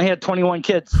that they only had 21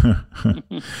 kids.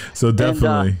 So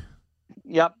definitely.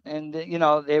 Yep. And,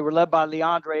 they were led by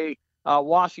Leandre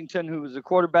Washington, who was the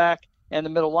quarterback and the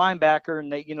middle linebacker.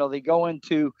 And they go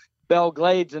into Belle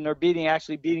Glades and they're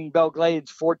beating Belle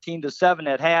Glades 14-7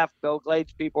 at half. Belle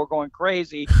Glades people are going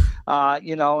crazy, and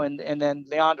then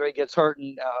Leandre gets hurt.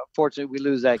 And fortunately, we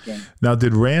lose that game. Now,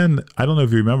 did Rand, I don't know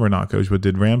if you remember or not, Coach, but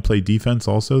did Rand play defense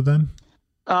also then?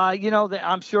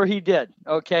 I'm sure he did.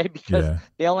 Okay, because Yeah.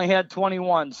 they only had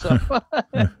 21, so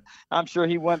I'm sure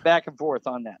he went back and forth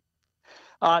on that.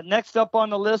 Next up on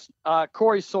the list,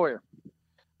 Corey Sawyer,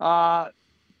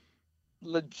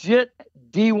 legit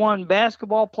D1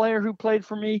 basketball player who played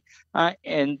for me,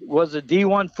 and was a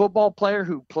D1 football player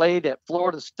who played at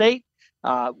Florida State.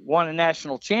 Won a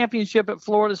national championship at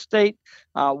Florida State.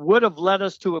 Would have led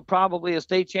us to probably a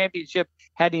state championship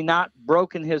had he not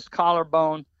broken his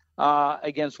collarbone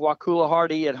against Wakula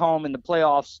Hardy at home in the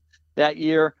playoffs that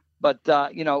year. But,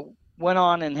 went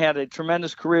on and had a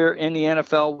tremendous career in the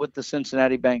NFL with the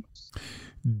Cincinnati Bengals.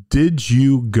 Did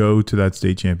you go to that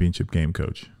state championship game,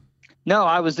 Coach? No,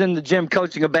 I was in the gym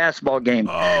coaching a basketball game.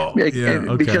 Oh, yeah,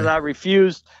 okay. Because I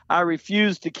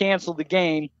refused to cancel the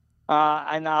game.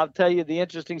 And I'll tell you, the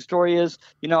interesting story is,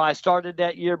 I started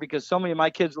that year because so many of my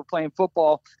kids were playing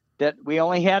football that we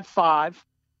only had 5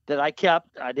 that I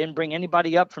kept. I didn't bring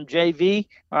anybody up from JV.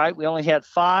 All right. We only had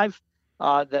 5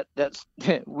 that's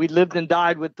we lived and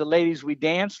died with the ladies we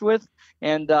danced with.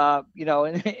 And,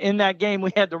 in that game,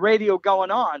 we had the radio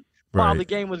going on while the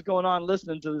game was going on,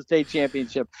 listening to the state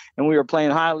championship. And we were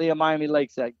playing Hialeah Miami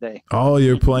Lakes that day. Oh,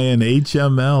 you're playing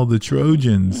HML, the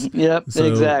Trojans. Yep, so,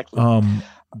 exactly.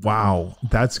 Wow,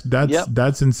 that's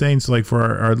insane. So, like,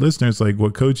 for our listeners, like,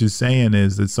 what Coach is saying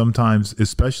is that sometimes,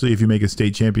 especially if you make a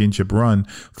state championship run,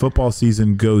 football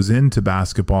season goes into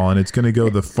basketball, and it's going to go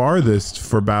the farthest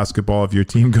for basketball if your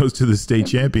team goes to the state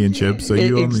championship. So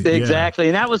exactly,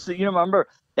 and that was remember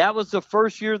that was the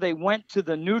first year they went to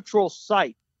the neutral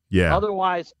site. Yeah.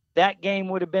 Otherwise, that game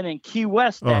would have been in Key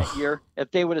West that year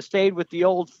if they would have stayed with the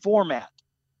old format.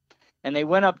 And they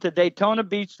went up to Daytona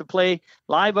Beach to play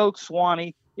Live Oak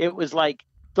Swanee. It was like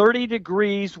 30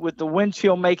 degrees with the wind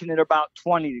chill making it about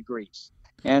 20 degrees.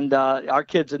 And our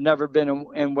kids had never been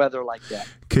in weather like that.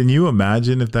 Can you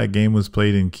imagine if that game was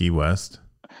played in Key West?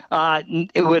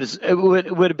 It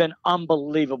would have been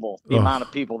unbelievable, the amount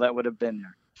of people that would have been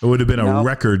there. It would have been a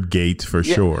record gate for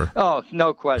sure. Oh,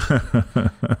 no question. All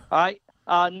right.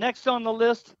 Next on the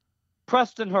list,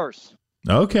 Preston Hurst.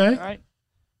 Okay. All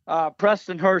right.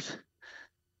 Preston Hurst,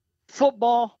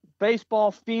 football,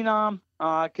 baseball phenom,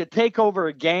 could take over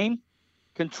a game,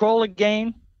 control a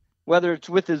game, whether it's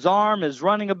with his arm, his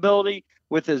running ability,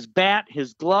 with his bat,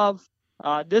 his glove.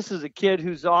 This is a kid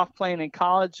who's off playing in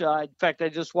college. In fact, I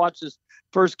just watched his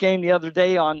first game the other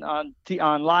day on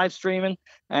live streaming,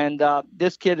 and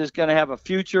this kid is going to have a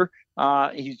future.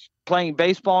 He's playing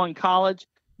baseball in college,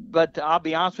 but I'll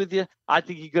be honest with you, I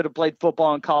think he could have played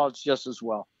football in college just as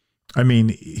well. I mean,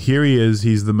 here he is.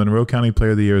 He's the Monroe County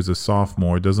Player of the Year as a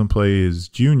sophomore, doesn't play his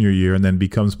junior year, and then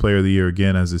becomes Player of the Year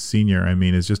again as a senior. I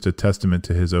mean, it's just a testament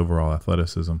to his overall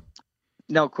athleticism.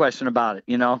 No question about it,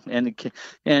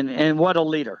 and what a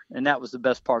leader. And that was the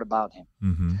best part about him.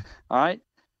 Mm-hmm. All right.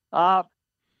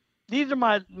 These are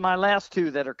my last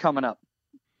 2 that are coming up.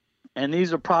 And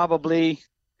these are probably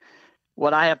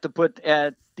what I have to put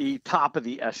at the top of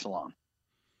the echelon.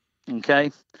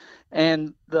 Okay.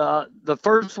 And the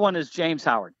first one is James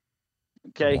Howard.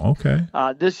 Okay. Okay.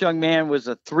 This young man was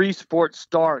a 3-sport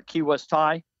star at Key West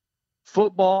High: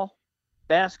 football,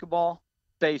 basketball,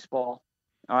 baseball.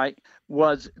 All right.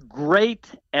 Was great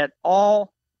at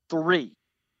all 3.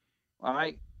 All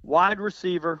right. Wide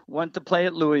receiver, went to play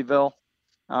at Louisville.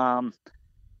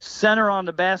 Center on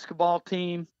the basketball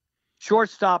team,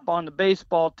 shortstop on the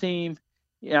baseball team.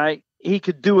 He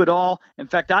could do it all. In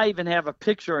fact, I even have a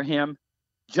picture of him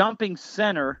jumping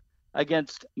center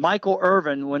against Michael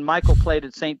Irvin when Michael played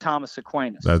at St. Thomas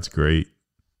Aquinas. That's great.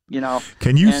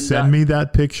 Can you send me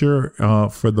that picture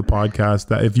for the podcast?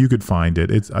 That if you could find it,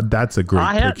 that's a great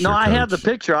picture. I have the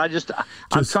picture.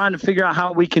 I'm trying to figure out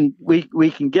how we can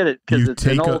get it because it's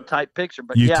an old type picture.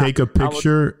 But take a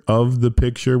picture of the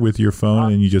picture with your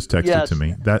phone and you just text it to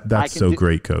me. That's so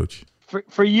great, Coach.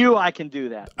 For you, I can do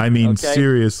that. I mean,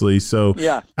 seriously. So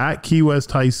at Key West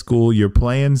High School, you're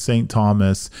playing St.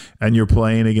 Thomas and you're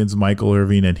playing against Michael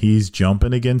Irving and he's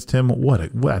jumping against him.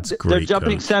 That's great. They're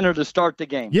jumping Coach. Center to start the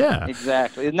game. Yeah,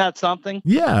 exactly. Isn't that something?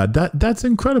 Yeah, that's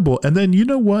incredible. And then you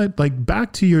know what? Like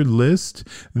back to your list,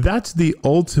 that's the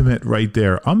ultimate right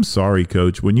there. I'm sorry,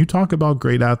 Coach. When you talk about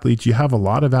great athletes, you have a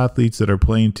lot of athletes that are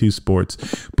playing 2 sports.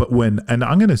 But and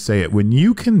I'm going to say it, when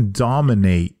you can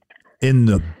dominate in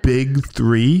the big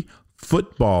 3,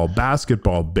 football,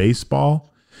 basketball,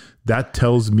 baseball, that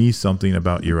tells me something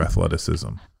about your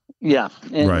athleticism. Yeah.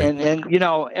 And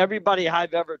everybody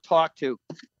I've ever talked to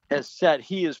has said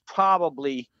he is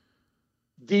probably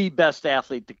the best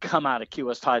athlete to come out of Key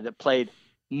West High that played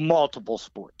multiple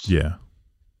sports. Yeah.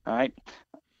 All right.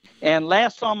 And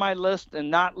last on my list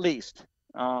and not least,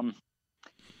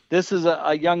 this is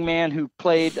a young man who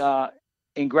played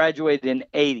and graduated in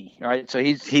 '80. Right, so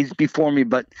he's before me,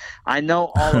 but I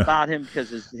know all about him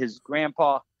because his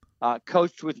grandpa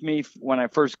coached with me when I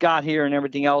first got here and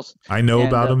everything else. I know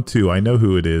about him too. I know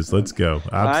who it is. Let's go.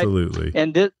 Absolutely. Right?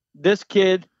 And this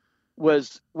kid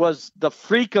was the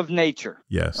freak of nature.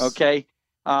 Yes. Okay.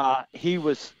 He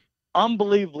was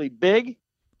unbelievably big.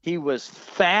 He was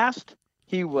fast.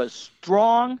 He was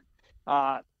strong.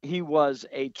 He was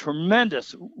a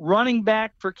tremendous running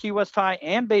back for Key West High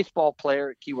and baseball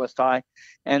player at Key West High.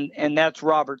 And that's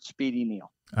Robert Speedy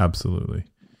Neal. Absolutely.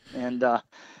 And,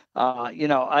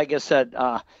 like I said,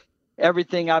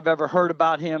 everything I've ever heard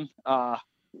about him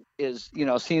is,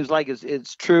 seems like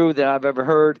it's true that I've ever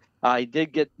heard. He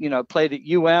did get, played at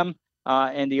UM,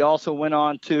 and he also went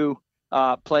on to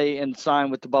play and sign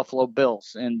with the Buffalo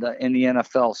Bills in the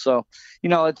NFL. So,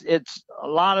 it's a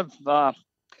lot of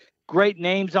great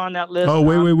names on that list. Oh,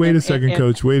 wait a second,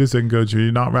 Coach. Wait a second, Coach.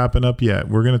 You're not wrapping up yet.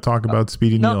 We're going to talk about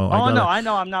Speedy Neal. I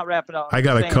know I'm not wrapping up. I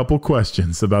got a couple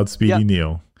questions about Speedy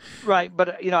Neal. Right,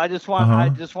 but I just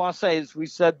want to say, as we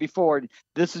said before,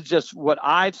 this is just what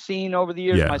I've seen over the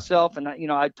years myself, and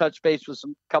I touched base with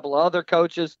a couple of other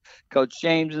coaches, Coach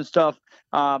James and stuff,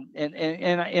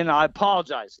 and I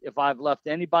apologize if I've left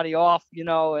anybody off,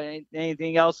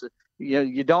 anything else.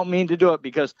 You don't mean to do it,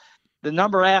 because the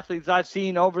number of athletes I've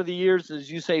seen over the years,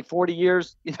 as you say, 40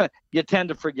 years, you tend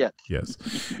to forget. Yes,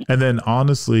 and then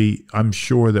honestly, I'm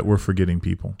sure that we're forgetting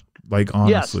people. Like,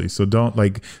 honestly, so don't,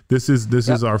 like, this is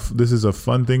a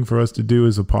fun thing for us to do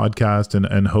as a podcast,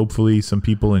 and hopefully some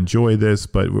people enjoy this,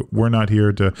 but we're not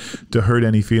here to hurt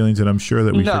any feelings. And I'm sure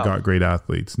that we forgot great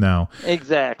athletes. Now,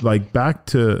 exactly, like back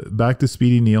to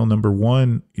Speedy Neal. Number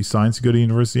one, he signs to go to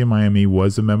University of Miami,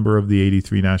 was a member of the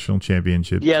 '83 national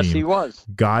championship team. He was.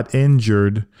 Got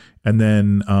injured, and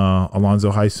then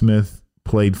Alonzo Highsmith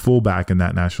played fullback in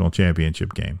that national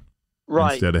championship game,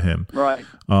 instead of him. Right.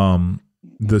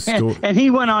 The story, and he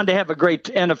went on to have a great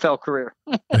NFL career.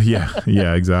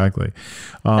 yeah, exactly.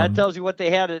 That tells you what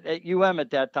they had at UM at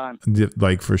that time.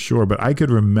 Like, for sure. But I could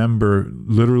remember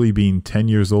literally being 10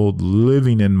 years old,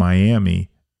 living in Miami,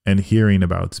 and hearing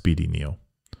about Speedy Neal.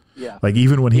 Yeah. Like,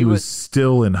 even when he was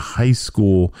still in high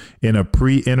school, in a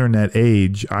pre-internet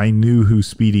age, I knew who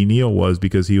Speedy Neal was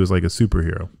because he was like a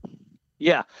superhero.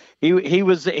 Yeah, he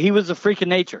was a freak of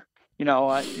nature.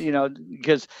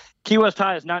 Because Key West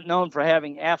High is not known for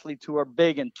having athletes who are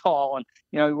big and tall.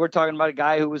 And, we're talking about a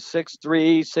guy who was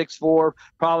 6'3", 6'4",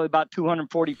 probably about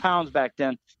 240 pounds back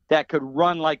then, that could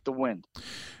run like the wind.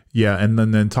 Yeah, and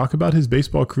then talk about his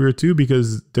baseball career too,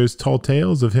 because there's tall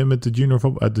tales of him at the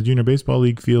junior baseball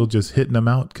league field, just hitting them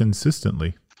out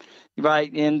consistently.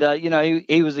 Right, and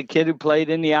he was a kid who played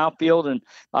in the outfield, and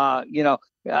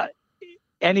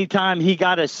anytime he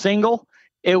got a single,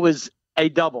 it was a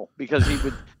double, because he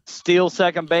would steal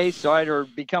second base, right, or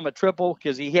become a triple,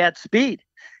 because he had speed,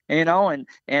 and a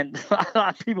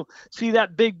lot of people see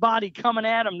that big body coming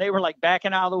at him. They were like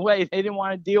backing out of the way. They didn't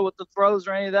want to deal with the throws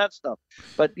or any of that stuff.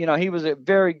 But, he was a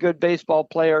very good baseball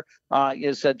player.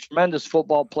 He's a tremendous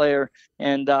football player.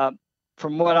 And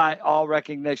from all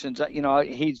recognitions,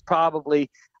 he's probably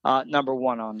number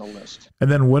one on the list. And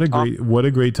then what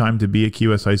a great time to be at Key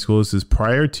West High School. This is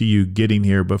prior to you getting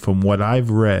here, but from what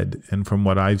I've read and from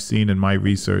what I've seen in my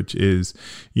research is,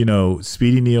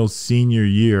 Speedy Neal's senior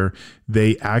year,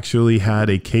 they actually had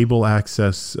a cable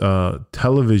access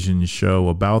television show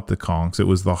about the Conchs. It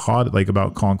was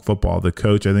about Conch football. The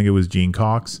coach, I think it was Gene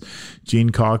Cox. Gene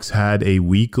Cox had a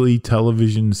weekly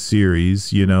television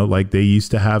series, like they used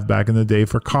to have back in the day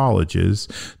for colleges,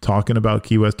 talking about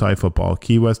Key West High football.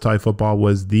 Key West High football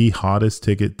was the hottest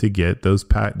ticket to get. Those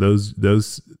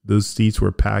seats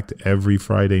were packed every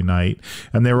Friday night,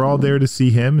 and they were all there to see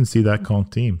him and see that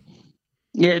Conch team.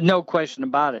 Yeah, no question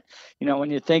about it.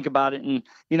 When you think about it, and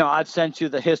I've sent you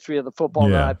the history of the football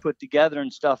that I put together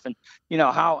and stuff, and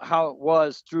how it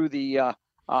was through the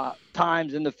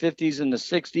times in the 50s and the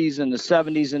 60s and the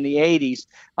 70s and the 80s.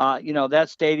 That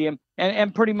stadium,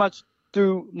 and pretty much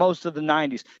through most of the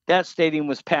 90s, that stadium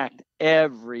was packed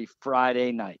every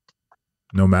Friday night,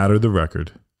 no matter the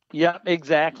record. Yeah,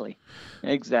 exactly.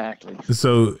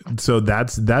 So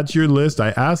that's your list.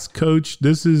 I asked Coach.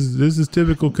 This is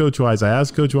typical Coach Wise. I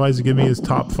asked Coach Wise to give me his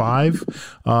top 5.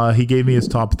 He gave me his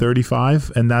top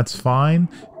 35, and that's fine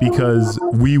because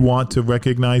we want to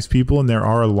recognize people, and there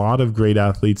are a lot of great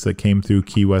athletes that came through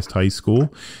Key West High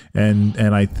School, and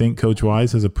I think Coach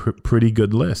Wise has a pretty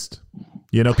good list.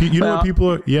 What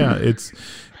people are. Yeah, it's.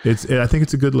 I think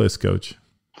it's a good list, Coach.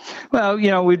 Well,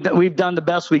 we've done the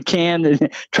best we can, and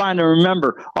trying to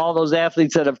remember all those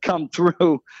athletes that have come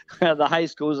through the high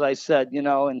school, as I said,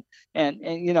 and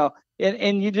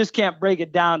you just can't break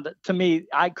it down. To me,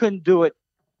 I couldn't do it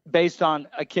based on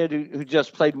a kid who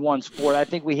just played one sport. I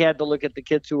think we had to look at the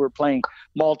kids who were playing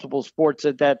multiple sports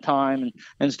at that time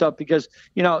and stuff, because,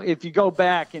 if you go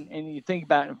back and you think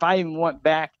about it, if I even went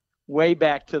back way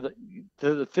back to the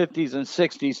 50s and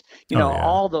 60s,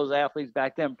 all those athletes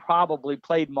back then probably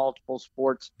played multiple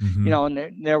sports, and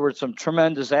there were some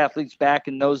tremendous athletes back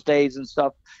in those days and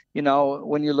stuff.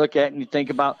 When you look at and you think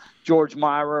about George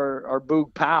Myra or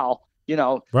Boog Powell,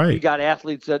 right. You got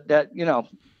athletes that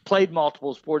played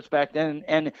multiple sports back then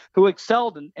and who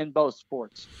excelled in both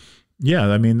sports. Yeah,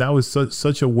 I mean, that was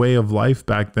such a way of life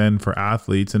back then for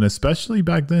athletes, and especially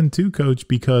back then too, Coach,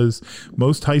 because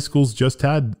most high schools just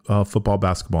had football,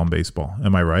 basketball, and baseball.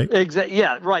 Am I right? Exactly.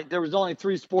 Yeah, right. There was only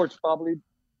 3 sports probably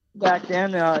back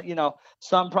then.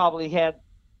 Some probably had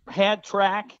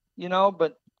track,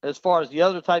 but as far as the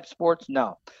other type sports,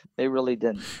 no, they really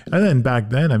didn't. And then back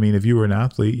then, I mean, if you were an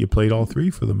athlete, you played all 3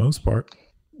 for the most part.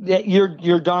 Yeah,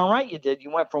 you're darn right you did.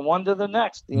 You went from one to the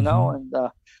next, and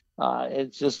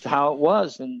it's just how it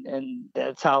was, and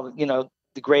that's how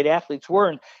the great athletes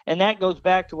were, and that goes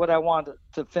back to what I wanted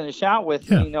to finish out with.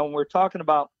 Yeah. We're talking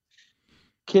about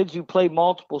kids who play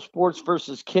multiple sports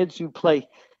versus kids who play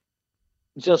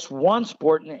just one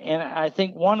sport, and I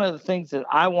think one of the things that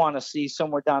I want to see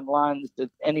somewhere down the line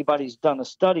that anybody's done a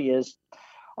study is,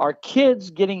 are kids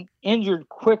getting injured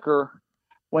quicker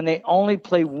when they only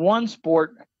play one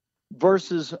sport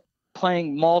versus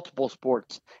playing multiple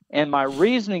sports? And my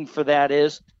reasoning for that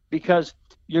is because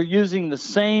you're using the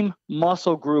same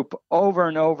muscle group over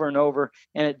and over and over,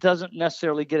 and it doesn't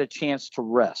necessarily get a chance to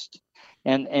rest.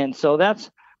 And so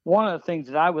that's one of the things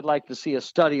that I would like to see a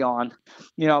study on,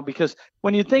 because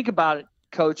when you think about it,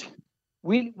 Coach,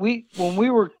 we when we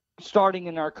were starting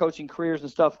in our coaching careers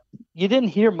and stuff, you didn't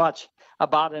hear much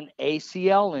about an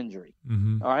ACL injury.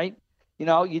 Mm-hmm. All right.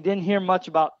 You didn't hear much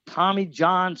about Tommy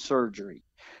John surgery.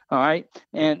 All right.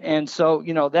 And so,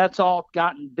 that's all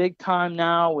gotten big time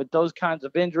now with those kinds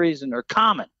of injuries, and they're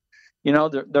common.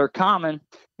 They're common,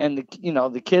 and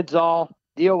the kids all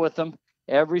deal with them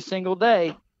every single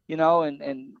day,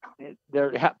 and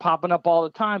they're popping up all the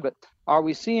time. But are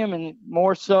we seeing them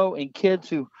more so in kids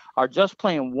who are just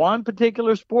playing one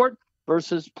particular sport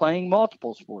versus playing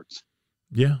multiple sports?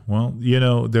 Yeah, well,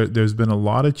 there's been a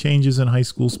lot of changes in high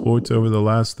school sports over the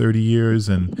last 30 years,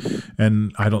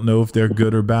 and I don't know if they're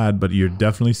good or bad, but you're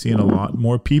definitely seeing a lot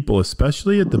more people,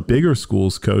 especially at the bigger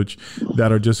schools, Coach,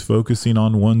 that are just focusing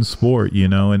on one sport,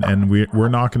 and we're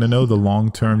not going to know the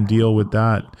long-term deal with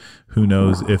that. Who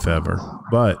knows, if ever?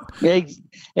 But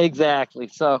exactly.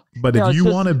 So, but if you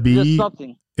want to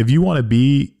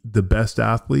be the best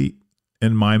athlete,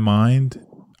 in my mind,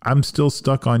 I'm still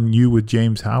stuck on you with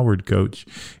James Howard, Coach.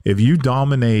 If you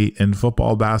dominate in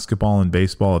football, basketball, and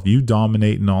baseball, if you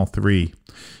dominate in all 3,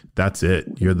 that's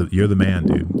it. You're the man,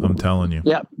 dude. I'm telling you.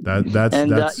 Yep.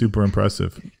 That's super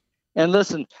impressive. And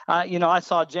listen, I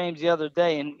saw James the other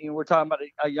day, and we're talking about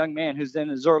a young man who's in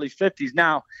his early 50s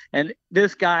now, and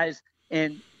this guy's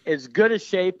in as good a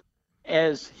shape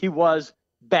as he was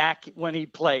back when he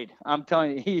played. I'm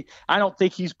telling you, I don't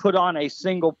think he's put on a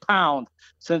single pound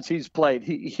since he's played.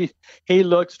 He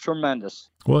looks tremendous.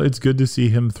 Well, it's good to see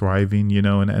him thriving,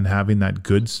 and having that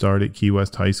good start at Key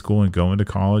West High School and going to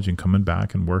college and coming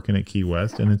back and working at Key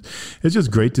West. And it's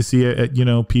just great to see it,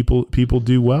 people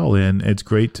do well. And it's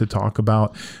great to talk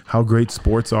about how great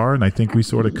sports are. And I think we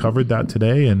sort of covered that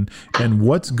today, and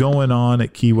what's going on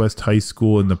at Key West High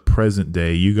School in the present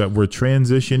day. We're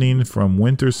transitioning from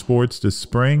winter sports to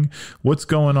spring. What's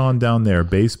going on down there?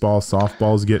 Baseball,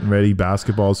 softball's getting ready.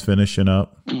 Basketball's finishing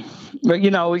up. But,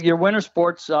 your winter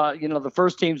sports, the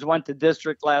first teams went to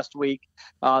district last week.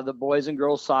 The boys and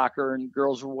girls soccer and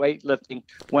girls weightlifting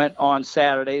went on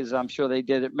Saturdays. I'm sure they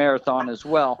did at Marathon as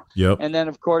well. Yep. And then,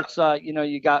 of course,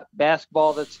 you got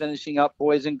basketball that's finishing up,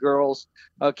 boys and girls.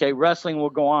 Okay, wrestling will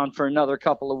go on for another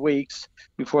couple of weeks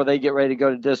before they get ready to go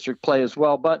to district play as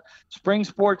well. But spring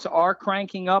sports are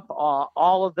cranking up.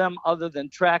 All of them other than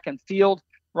track and field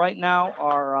right now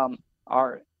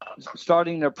are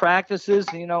starting their practices.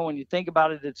 When you think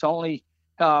about it, it's only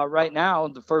right now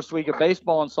the first week of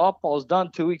baseball and softball is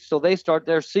done, 2 weeks till they start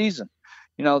their season,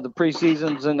 the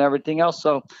preseasons and everything else.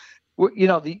 So,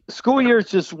 the school year is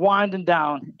just winding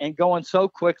down and going so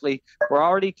quickly. We're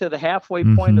already to the halfway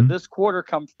point of this quarter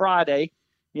come Friday,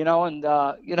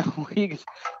 it's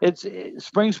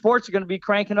spring sports are going to be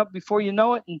cranking up before you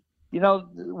know it. And,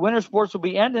 winter sports will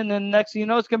be ending, and next thing you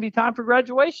know, it's going to be time for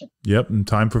graduation. Yep, and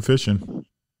time for fishing.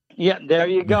 Yeah, there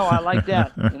you go. I like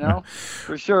that,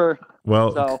 for sure.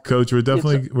 Well, So, Coach, we're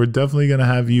definitely going to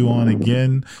have you on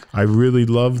again. I really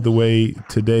love the way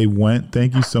today went.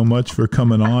 Thank you so much for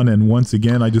coming on. And once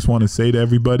again, I just want to say to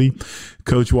everybody,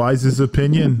 Coach Wise's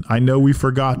opinion, I know we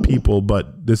forgot people,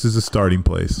 but this is a starting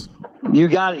place. You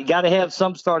got it. You got to have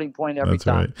some starting point every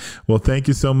time. That's right. Well, thank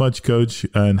you so much, Coach,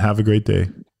 and have a great day.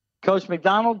 Coach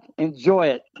McDonald, enjoy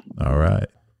it. All right.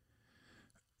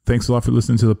 Thanks a lot for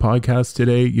listening to the podcast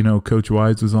today. Coach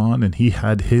Wise was on and he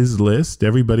had his list.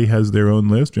 Everybody has their own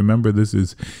list. Remember, this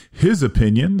is his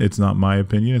opinion. It's not my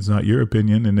opinion. It's not your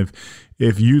opinion. And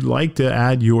if you'd like to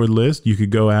add your list, you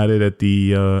could go at it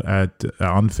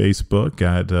on Facebook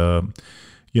at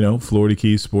Florida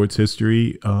Keys Sports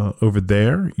History over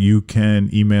there. You can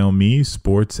email me,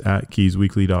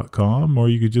 sports@keysweekly.com, or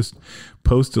you could just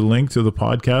post a link to the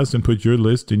podcast and put your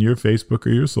list in your Facebook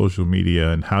or your social media.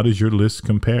 And how does your list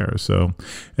compare? So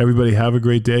everybody have a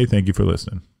great day. Thank you for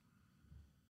listening.